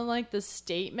iPhone like this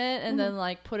statement and then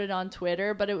like put it on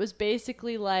Twitter, but it was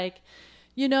basically like,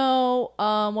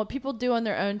 what people do on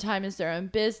their own time is their own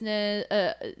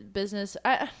business.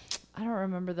 I don't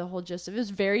remember the whole gist of it. It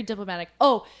was very diplomatic.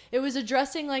 Oh, it was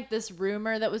addressing like this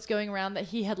rumor that was going around that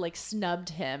he had like snubbed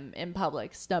him in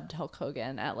public, snubbed Hulk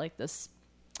Hogan at like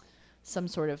some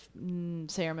sort of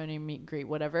ceremony, meet and greet,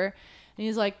 whatever. And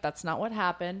he's like, that's not what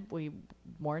happened. We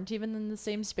weren't even in the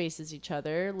same space as each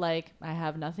other. Like, I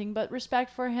have nothing but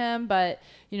respect for him. But,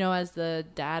 as the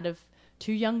dad of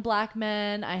 2 young black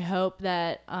men, I hope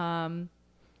that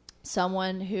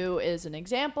someone who is an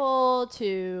example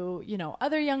to,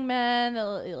 other young men,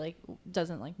 like,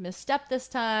 doesn't, like, misstep this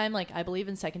time. Like, I believe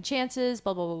in second chances,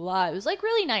 blah, blah, blah, blah. It was, like,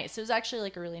 really nice. It was actually,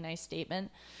 like, a really nice statement.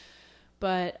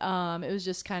 But it was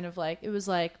just kind of like, it was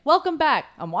like, welcome back.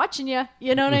 I'm watching you.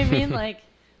 You know what I mean? Like,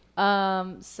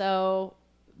 but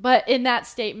in that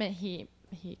statement, he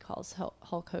calls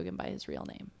Hulk Hogan by his real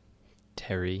name.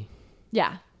 Terry.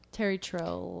 Yeah. Terry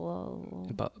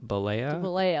Bollea?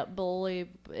 Bollea.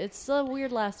 It's a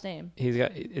weird last name.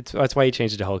 That's why he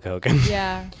changed it to Hulk Hogan.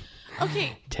 Yeah.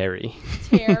 Okay. Terry.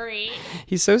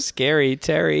 He's so scary,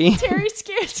 Terry. Scary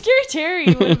Terry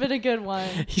would have been a good one.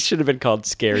 He should have been called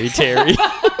Scary Terry.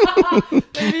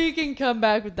 Maybe you can come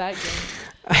back with that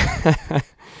game.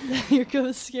 Here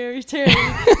goes Scary Terry.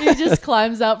 He just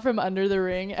climbs out from under the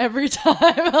ring every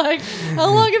time. Like,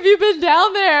 how long have you been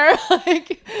down there?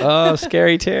 Like, oh,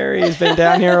 Scary Terry has been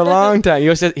down here a long time.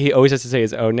 He always has to say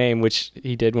his own name, which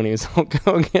he did when he was Hulk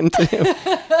Hogan too.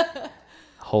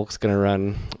 Hulk's gonna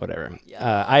run, whatever.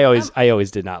 Yeah. I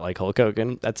always did not like Hulk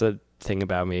Hogan. That's a thing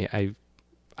about me.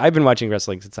 I've been watching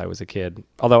wrestling since I was a kid.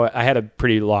 Although I had a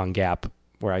pretty long gap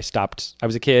where I stopped. I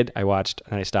was a kid, I watched,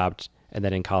 and I stopped. And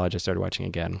then in college, I started watching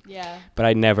again. Yeah. But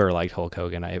I never liked Hulk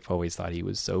Hogan. I've always thought he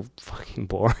was so fucking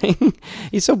boring.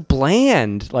 He's so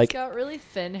bland. Like, he's got really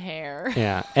thin hair.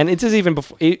 Yeah. And it's just even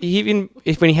before,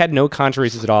 when he had no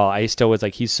controversies at all, I still was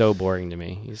like, he's so boring to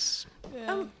me.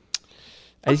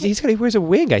 He wears a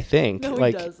wig, I think. No,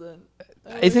 like, he doesn't.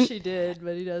 I wish he did,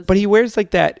 but he doesn't. But he wears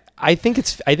like that. I think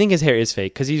his hair is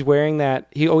fake because he's wearing that.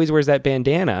 He always wears that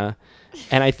bandana.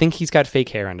 And I think he's got fake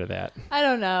hair under that. I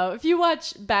don't know. If you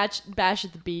watch Bash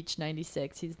at the Beach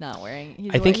 '96, he's not wearing.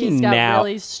 He's got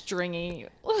really stringy.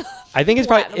 I think it's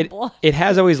probably it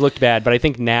has always looked bad, but I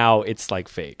think now it's like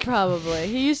fake. Probably.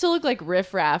 He used to look like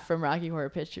Riff Raff from Rocky Horror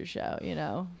Picture Show. He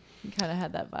kind of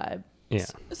had that vibe. Yeah.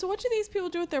 So what do these people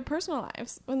do with their personal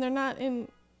lives when they're not in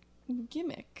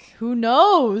gimmick? Who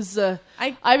knows? I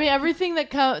mean, everything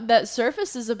that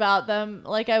surfaces about them,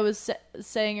 like I was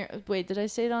saying. Wait, did I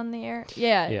say it on the air?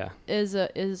 Yeah. Is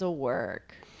a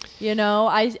work.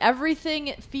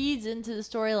 Everything feeds into the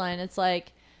storyline. It's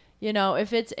like,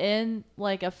 if it's in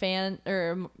like a fan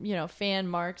or fan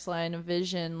Mark's line of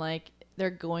vision, like they're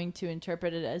going to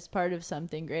interpret it as part of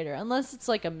something greater, unless it's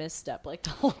like a misstep, like the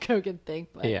Hulk Hogan thing.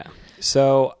 But. Yeah.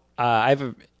 So I have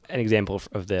an example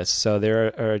of this. So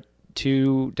there are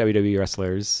 2 WWE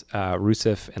wrestlers,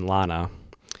 Rusev and Lana,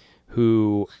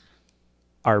 who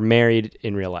are married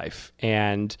in real life.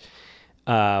 And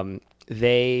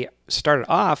they started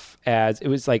off as, it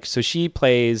was like, so she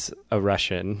plays a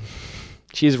Russian.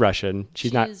 She's Russian.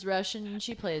 She's Russian and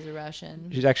she plays a Russian.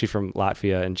 She's actually from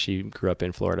Latvia and she grew up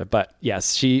in Florida. But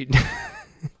yes,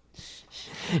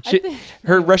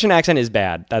 her Russian accent is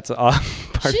bad. That's all.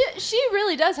 She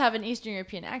really does have an Eastern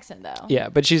European accent, though. Yeah,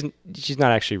 but she's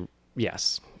not actually.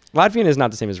 Yes, Latvian is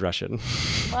not the same as Russian.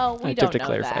 Well, I we have don't to know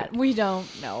clarify. that. We don't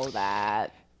know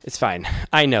that. It's fine.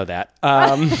 I know that.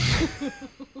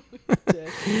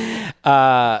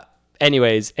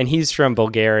 Anyways, and he's from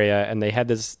Bulgaria, and they had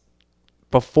this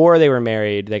before they were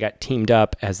married. They got teamed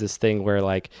up as this thing where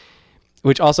like,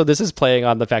 which also this is playing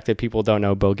on the fact that people don't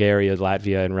know Bulgaria,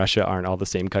 Latvia, and Russia aren't all the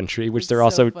same country, which they're so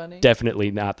also funny.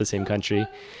 definitely not the same country.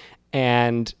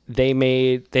 And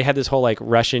they had this whole like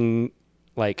Russian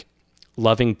like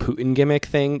loving Putin gimmick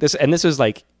thing. This was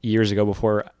like years ago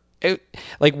before.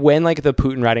 Like when like the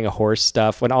Putin riding a horse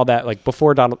stuff, when all that like this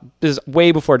is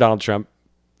way before Donald Trump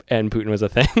and Putin was a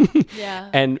thing.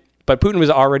 Yeah. But Putin was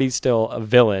already still a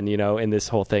villain, you know, in this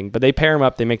whole thing. But they pair him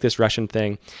up, they make this Russian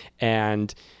thing,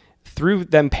 and through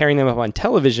them pairing them up on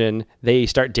television, they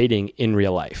start dating in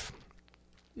real life.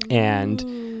 And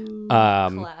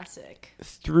Classic.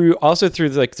 through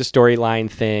like the storyline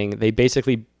thing, they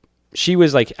basically, she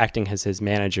was like acting as his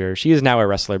manager. She is now a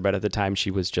wrestler, but at the time she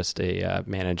was just a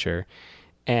manager.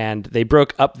 And they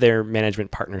broke up their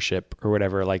management partnership or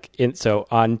whatever. So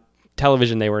on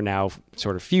television, they were now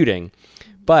sort of feuding,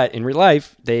 but in real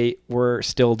life, they were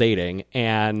still dating.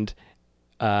 And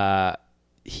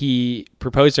he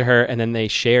proposed to her, and then they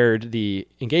shared the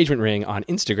engagement ring on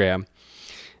Instagram.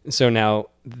 So now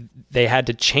they had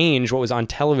to change what was on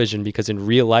television because in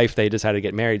real life they decided to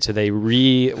get married. So they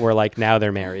were like, now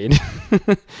they're married.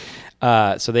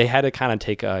 So they had to kind of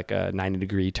take a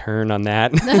 90-degree turn on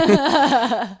that.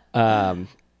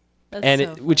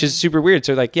 Which is super weird.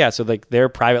 So like, yeah, so like their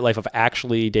private life of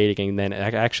actually dating and then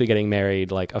actually getting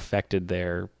married, like affected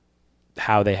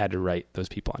how they had to write those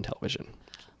people on television.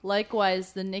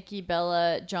 Likewise, the Nikki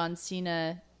Bella John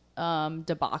Cena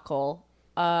debacle.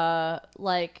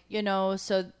 Like, you know,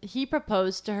 so he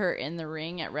proposed to her in the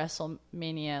ring at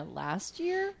WrestleMania last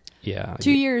year? Yeah.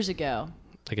 2 years ago.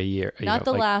 Like a year. Not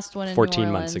the last one in 14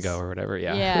 New months Orleans. ago or whatever,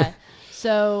 yeah. Yeah.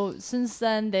 So since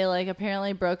then, they like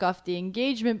apparently broke off the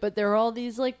engagement, but there were all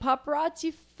these like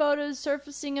paparazzi photos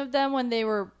surfacing of them when they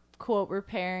were, quote,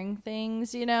 repairing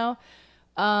things, you know?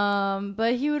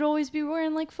 But he would always be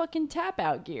wearing like fucking tap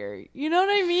out gear. You know what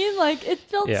I mean? Like it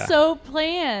felt so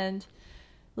planned.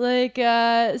 Like,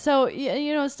 so,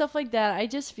 you know, stuff like that. I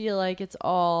just feel like it's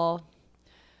all,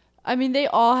 I mean, they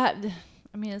all have,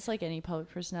 I mean, it's like any public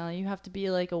personality. You have to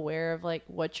be like aware of like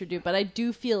what you're doing. But I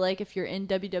do feel like if you're in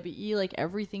WWE, like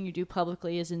everything you do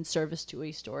publicly is in service to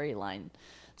a storyline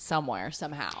somewhere,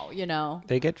 somehow, you know?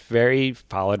 They get very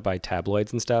followed by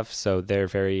tabloids and stuff. So they're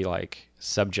very like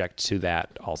subject to that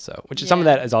also, which is some of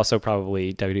that is also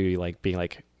probably WWE like being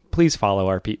like, please follow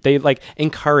our people. They like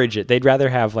encourage it. They'd rather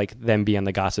have like them be on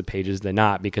the gossip pages than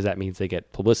not because that means they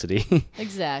get publicity.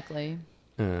 Exactly.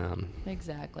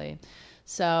 Exactly.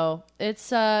 So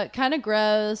it's kind of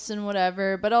gross and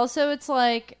whatever, but also it's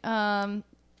like it's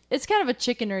kind of a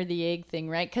chicken or the egg thing,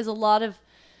 right? Because a lot of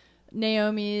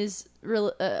Naomi's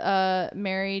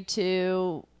married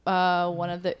to one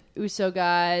of the Uso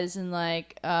guys, and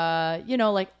like you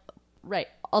know, like right,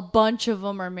 a bunch of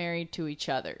them are married to each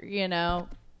other, you know.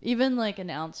 Even like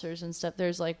announcers and stuff.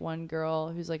 There's like one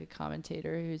girl who's like a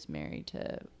commentator who's married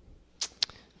to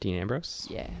Dean Ambrose?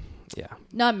 Yeah. Yeah.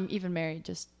 Not even married,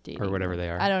 just dating. Or whatever they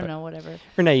are. I don't know, whatever.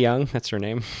 Renee Young, that's her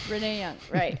name. Renee Young,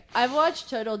 right. I've watched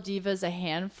Total Divas a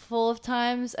handful of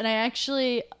times, and I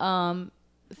actually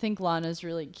think Lana's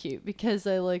really cute because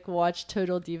I like watched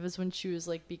Total Divas when she was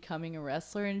like becoming a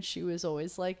wrestler, and she was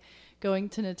always like going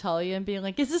to Natalia and being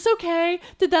like, is this okay?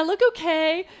 Did that look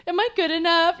okay? Am I good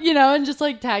enough? You know, and just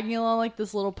like tagging along like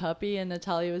this little puppy, and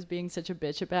Natalia was being such a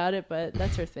bitch about it, but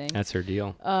that's her thing. That's her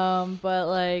deal. But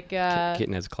like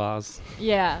kitten has claws.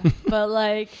 Yeah.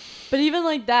 but even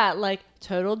like that, like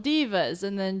Total Divas,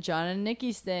 and then John and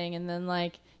Nikki's thing, and then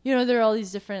like, you know, there are all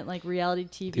these different like reality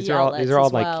TV outlets these are all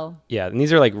as like, well. yeah, and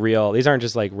these are like real. These aren't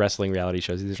just like wrestling reality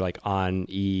shows. These are like on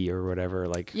E or whatever.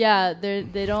 Like, yeah,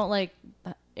 they don't like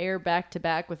air back to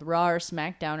back with Raw or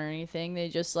SmackDown or anything. They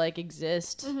just like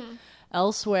exist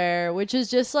elsewhere, which is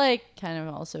just like kind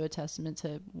of also a testament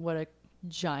to what a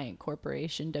giant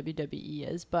corporation WWE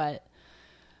is. But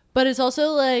it's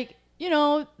also like, you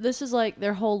know, this is like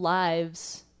their whole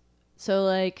lives. So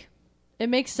like it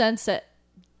makes sense that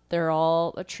they're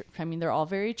all they're all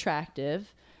very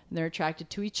attractive, and they're attracted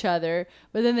to each other,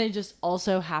 but then they just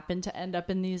also happen to end up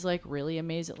in these like really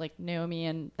amazing, like Naomi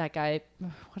and that guy,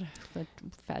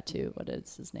 Fatu, what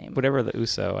is his name? Whatever the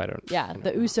Uso, I don't. Yeah,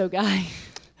 the Uso guy.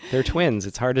 They're twins.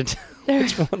 It's hard to tell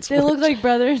which one's They look like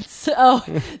brothers. Oh,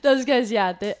 those guys,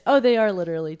 yeah. They are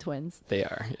literally twins. They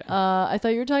are. Yeah. I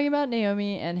thought you were talking about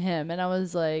Naomi and him, and I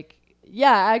was like,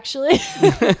 yeah, actually.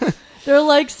 They're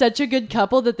like such a good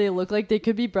couple that they look like they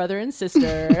could be brother and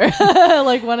sister.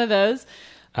 Like one of those.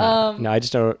 No,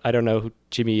 I don't know who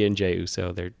Jimmy and Jey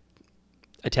Uso. They're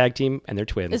a tag team and they're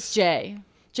twins. It's Jay.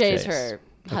 Jay's Jay's. her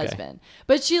husband.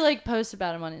 But she like posts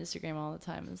about him on Instagram all the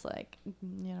time. It's like,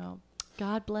 you know,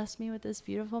 God bless me with this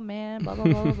beautiful man, blah, blah,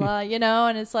 blah, blah, blah, you know?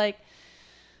 And it's like,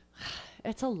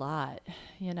 it's a lot,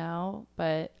 you know?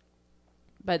 But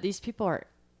these people are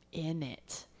in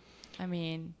it. I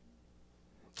mean,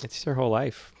 It's their whole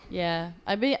life. yeah.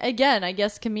 I mean, again, I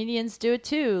guess comedians do it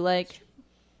too. Like,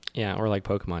 Yeah, or like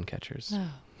Pokemon catchers.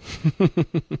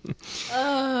 oh,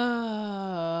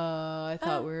 I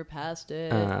thought we were past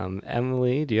it.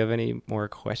 Emily, do you have any more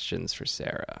questions for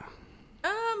Sarah?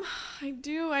 I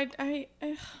do.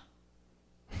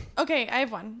 Okay, I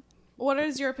have one. What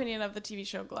is your opinion of the TV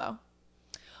show Glow?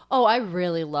 Oh, I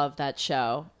really love that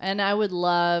show, and I would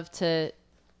love to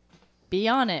be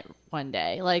on it one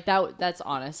day. Like that's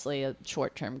honestly a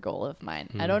short-term goal of mine.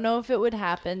 I don't know if it would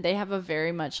happen. They have a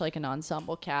very much like an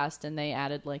ensemble cast, and they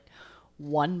added like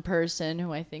one person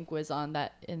who I think was on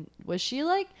that. Was she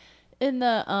like in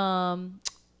the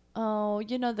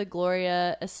the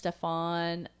Gloria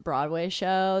Estefan Broadway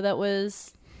show that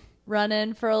was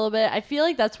running for a little bit? I feel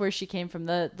like that's where she came from,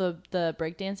 the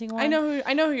breakdancing one. I know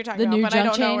who you're talking The about, new but I jump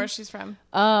don't know chain? where she's from.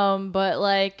 But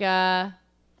like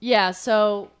yeah,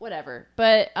 so whatever.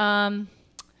 But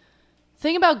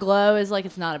thing about Glow is like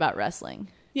it's not about wrestling.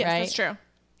 Yes, right? that's true.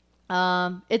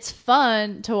 It's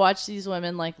fun to watch these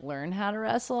women like learn how to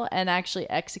wrestle and actually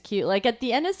execute. Like at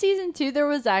the end of season 2, there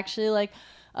was actually like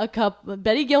a couple.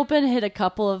 Betty Gilpin hit a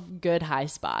couple of good high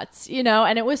spots, you know,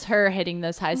 and it was her hitting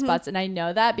those high spots. And I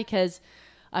know that because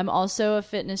I'm also a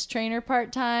fitness trainer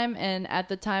part-time. And at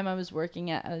the time I was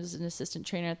an assistant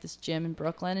trainer at this gym in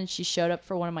Brooklyn, and she showed up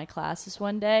for one of my classes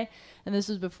one day. And this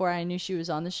was before I knew she was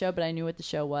on the show, but I knew what the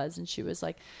show was. And she was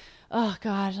like, oh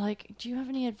God, like, do you have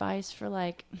any advice for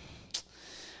like,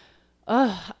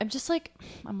 I'm just like,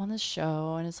 I'm on this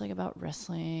show and it's like about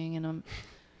wrestling and I'm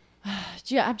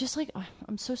just like,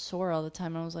 I'm so sore all the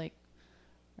time. And I was like,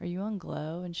 are you on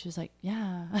Glow? And she was like,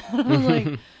 yeah. I was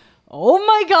like, oh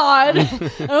my God.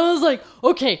 And I was like,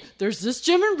 okay, there's this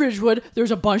gym in Ridgewood.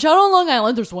 There's a bunch out on Long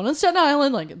Island. There's one on Staten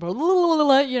Island. Like, blah, blah, blah, blah,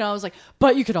 blah. You know, I was like,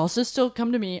 but you could also still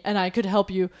come to me and I could help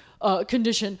you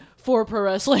condition for pro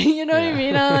wrestling. You know what I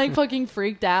mean? I like fucking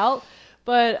freaked out.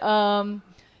 But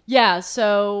yeah,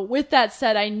 so with that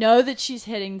said, I know that she's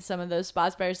hitting some of those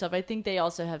spots by herself. I think they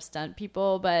also have stunt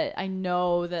people, but I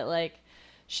know that like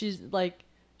she's like,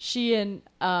 she and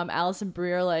Allison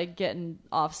Brie are like getting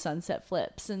off sunset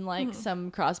flips and like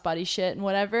some crossbody shit and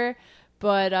whatever.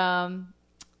 But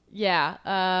yeah,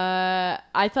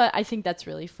 I think that's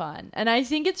really fun. And I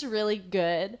think it's really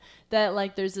good that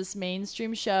like there's this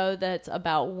mainstream show that's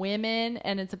about women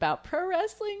and it's about pro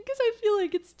wrestling, because I feel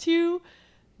like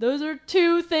those are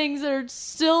two things that are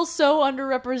still so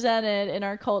underrepresented in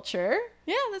our culture.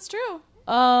 Yeah, that's true.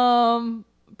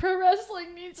 Pro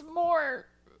wrestling needs more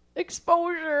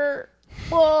exposure.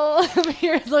 Well, I'm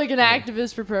here as like an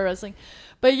activist for pro wrestling.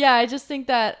 But yeah, I just think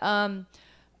that that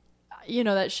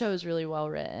show is really well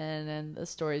written and the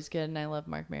story's good, and I love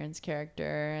Mark Maron's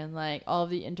character, and like all of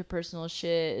the interpersonal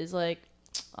shit is like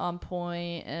on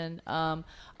point, and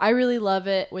I really love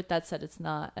it. With that said, it's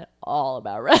not at all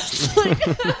about wrestling.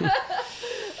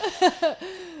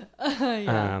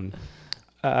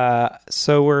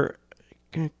 So we're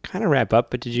gonna kind of wrap up,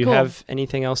 but did you have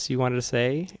anything else you wanted to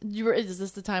say? Is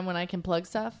this the time when I can plug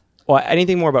stuff? Well,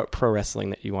 anything more about pro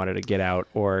wrestling that you wanted to get out,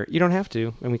 or you don't have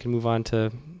to, and we can move on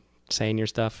to saying your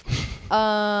stuff.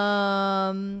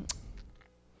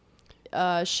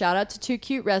 Shout out to Too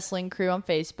Cute Wrestling Crew on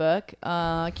Facebook.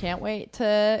 Can't wait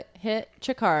to hit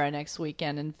Chikara next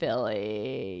weekend in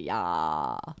Philly.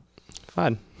 Yeah.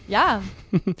 Fun. Yeah.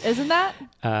 Isn't that?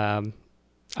 I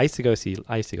used to go see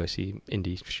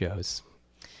indie shows.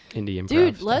 Indie improv.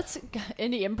 Dude, stuff.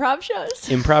 indie improv shows.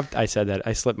 Improv. I said that.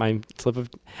 I slipped my slip of.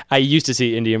 I used to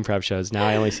see indie improv shows. Now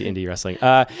I only see indie wrestling.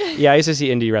 Yeah, I used to see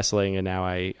indie wrestling, and now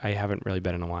I haven't really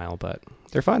been in a while, but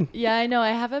they're fun. Yeah, I know.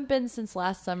 I haven't been since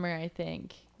last summer, I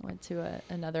think. Went to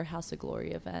another House of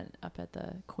Glory event up at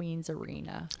the Queens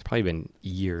Arena. It's probably been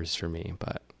years for me,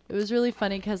 but it was really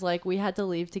funny because like we had to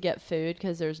leave to get food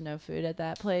because there's no food at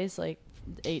that place. Like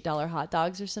 $8 hot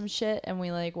dogs or some shit, and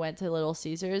we like went to Little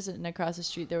Caesars, and across the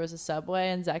street there was a Subway,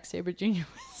 and Zack Sabre Jr.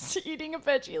 was eating a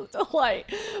veggie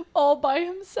delight all by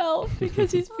himself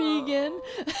because he's vegan.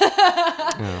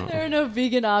 There are no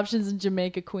vegan options in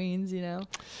Jamaica, Queens, you know.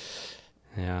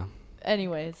 Yeah.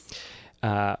 Anyways,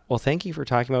 well, thank you for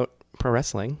talking about pro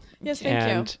wrestling. Yes, thank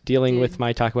and you. dealing Dude. with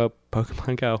my talk about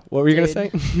Pokemon Go. What were you going to say?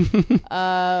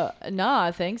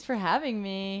 Nah, thanks for having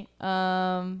me.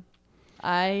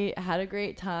 I had a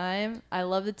great time. I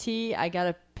love the tea. I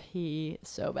gotta pee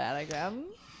so bad. I grab.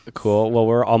 Cool. Well,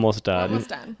 we're almost done. Almost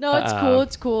done. No, it's cool.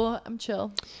 It's cool. I'm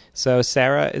chill. So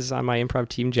Sarah is on my improv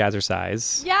team,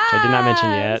 Jazzercise. Which I did not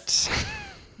mention yet.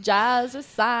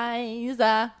 Jazzercise.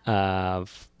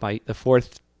 The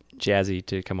fourth Jazzy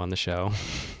to come on the show.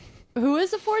 Who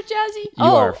is the fourth Jazzy? You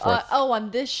are fourth.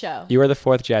 On this show. You are the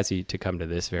fourth Jazzy to come to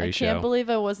this very show. I can't believe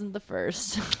I wasn't the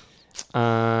first.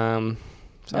 Sorry.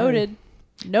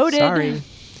 Noted.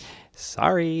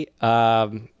 Sorry.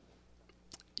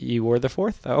 You were the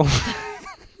fourth, though.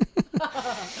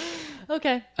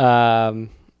 Okay.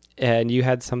 And you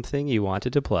had something you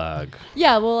wanted to plug.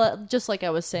 Yeah, well, just like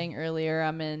I was saying earlier,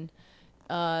 I'm in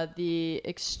the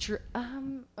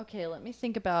okay, let me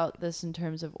think about this in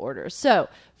terms of order. So,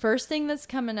 first thing that's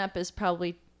coming up is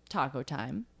probably Taco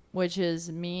Time, which is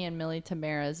me and Millie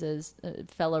Tamaras,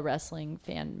 fellow wrestling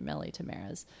fan Millie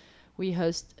Tamaras. We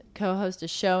co-host a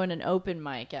show and an open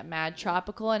mic at Mad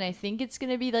Tropical, and I think it's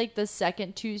going to be like the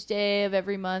second Tuesday of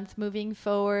every month moving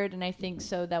forward, and I think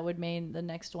so that would mean the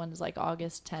next one is like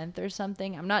August 10th or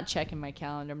something. I'm not checking my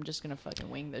calendar. I'm just going to fucking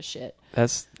wing this shit.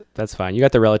 That's fine. You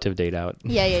got the relative date out.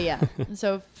 Yeah.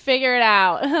 So figure it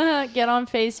out. Get on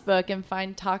Facebook and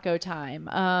find Taco Time.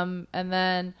 And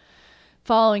then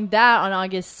following that, on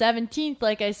August 17th,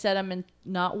 like I said, I'm in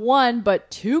not one,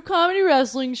 but 2 comedy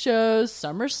wrestling shows,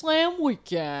 SummerSlam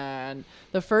weekend.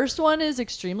 The first one is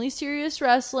Extremely Serious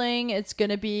Wrestling. It's going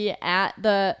to be at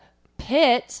the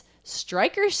Pit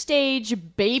Striker Stage,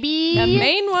 baby. The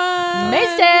main one. Main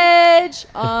stage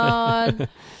on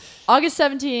August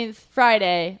 17th,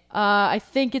 Friday. I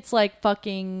think it's like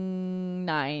fucking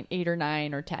 8 or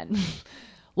 9 or 10.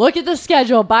 Look at the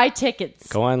schedule. Buy tickets.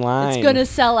 Go online. It's going to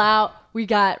sell out. We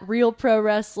got real pro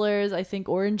wrestlers. I think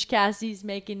Orange Cassidy's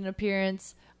making an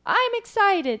appearance. I'm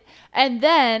excited. And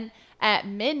then at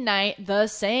midnight, the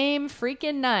same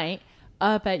freaking night,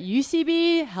 up at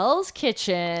UCB Hell's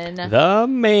Kitchen. The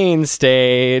main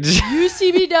stage.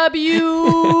 UCBW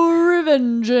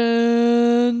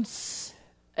Revengeance.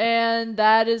 And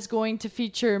that is going to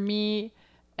feature me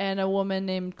and a woman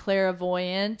named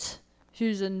Clairvoyant,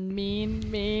 who's a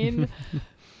mean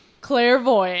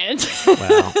clairvoyant.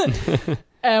 Wow.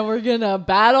 And we're gonna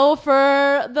battle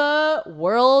for the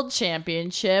world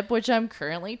championship, which I'm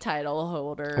currently title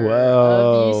holder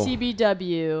Whoa. of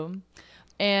UCBW.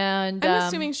 And I'm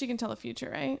assuming she can tell the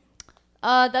future, right?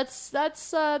 that's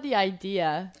the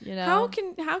idea, you know.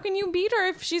 How can you beat her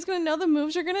if she's gonna know the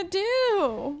moves you're gonna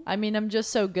do? I mean, I'm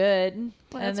just so good,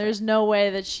 Well, and that's there's no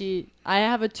way that I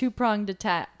have a 2-pronged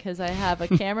attack because I have a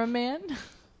cameraman,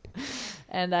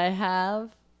 and I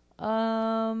have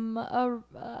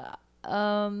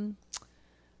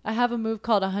I have a move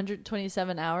called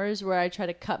 127 hours where I try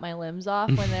to cut my limbs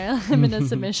off when I'm in a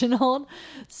submission hold.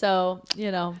 So,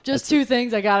 you know, just 2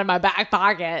 things I got in my back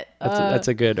pocket. That's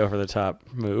a good over-the-top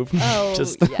move. Oh,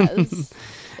 Just yes.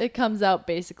 It comes out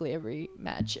basically every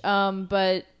match.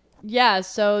 But yeah,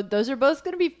 so those are both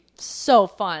going to be so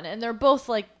fun. And they're both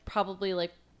like probably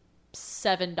like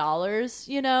 $7,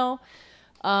 you know.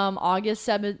 August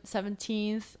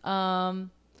 17th.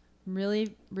 I'm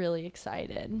really, really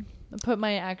excited. I put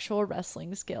my actual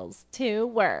wrestling skills to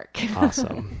work.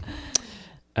 Awesome.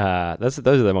 Those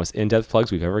are the most in-depth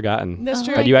plugs we've ever gotten. That's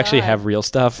true. But you actually have real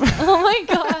stuff. Oh my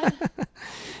God.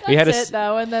 We had That's it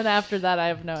though. And then after that, I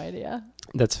have no idea.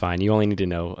 That's fine. You only need to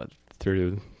know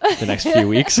through the next few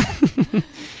weeks.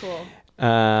 Cool.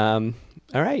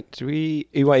 All right. You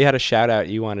had a shout out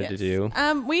you wanted to do.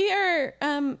 We are,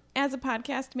 as a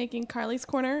podcast, making Carly's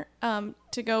Corner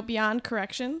to go beyond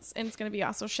corrections, and it's going to be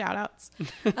also shout outs.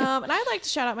 And I'd like to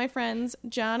shout out my friends,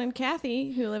 John and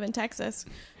Kathy, who live in Texas,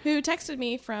 who texted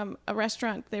me from a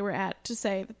restaurant they were at to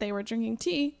say that they were drinking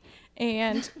tea.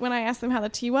 And when I asked them how the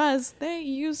tea was, they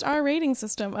used our rating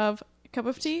system of cup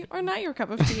of tea or not your cup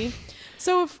of tea.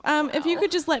 So if you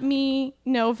could just let me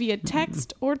know via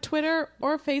text or Twitter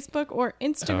or Facebook or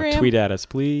Instagram. Tweet at us,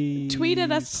 please. Tweet at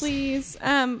us, please.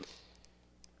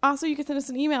 Also, you can send us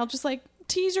an email, just like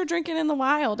teas you're drinking in the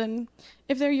wild and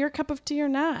if they're your cup of tea or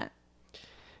not.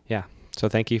 Yeah. So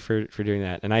thank you for doing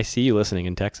that. And I see you listening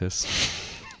in Texas.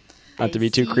 Not to be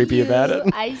too creepy about it.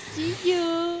 I see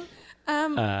you.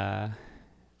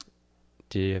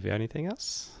 Do you have anything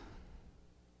else?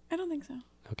 I don't think so.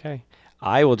 Okay.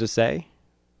 I will just say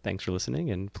thanks for listening,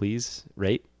 and please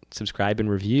rate, subscribe, and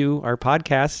review our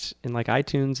podcast in like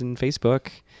iTunes and Facebook.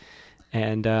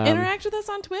 And interact with us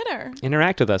on Twitter.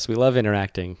 Interact with us. We love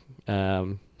interacting.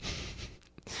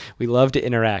 We love to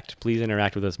interact. Please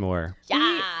interact with us more.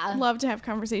 Yeah. Love to have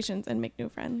conversations and make new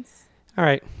friends. All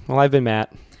right. Well, I've been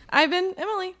Matt. I've been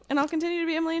Emily, and I'll continue to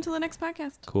be Emily until the next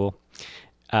podcast. Cool.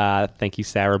 Thank you,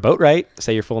 Sarah Boatwright.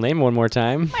 Say your full name one more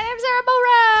time. My name's Sarah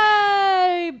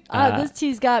Boatwright. This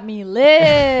tea's got me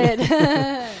lit.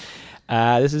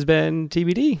 This has been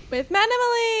TBD. With Matt and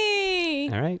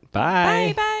Emily. All right.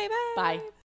 Bye. Bye, bye, bye. Bye.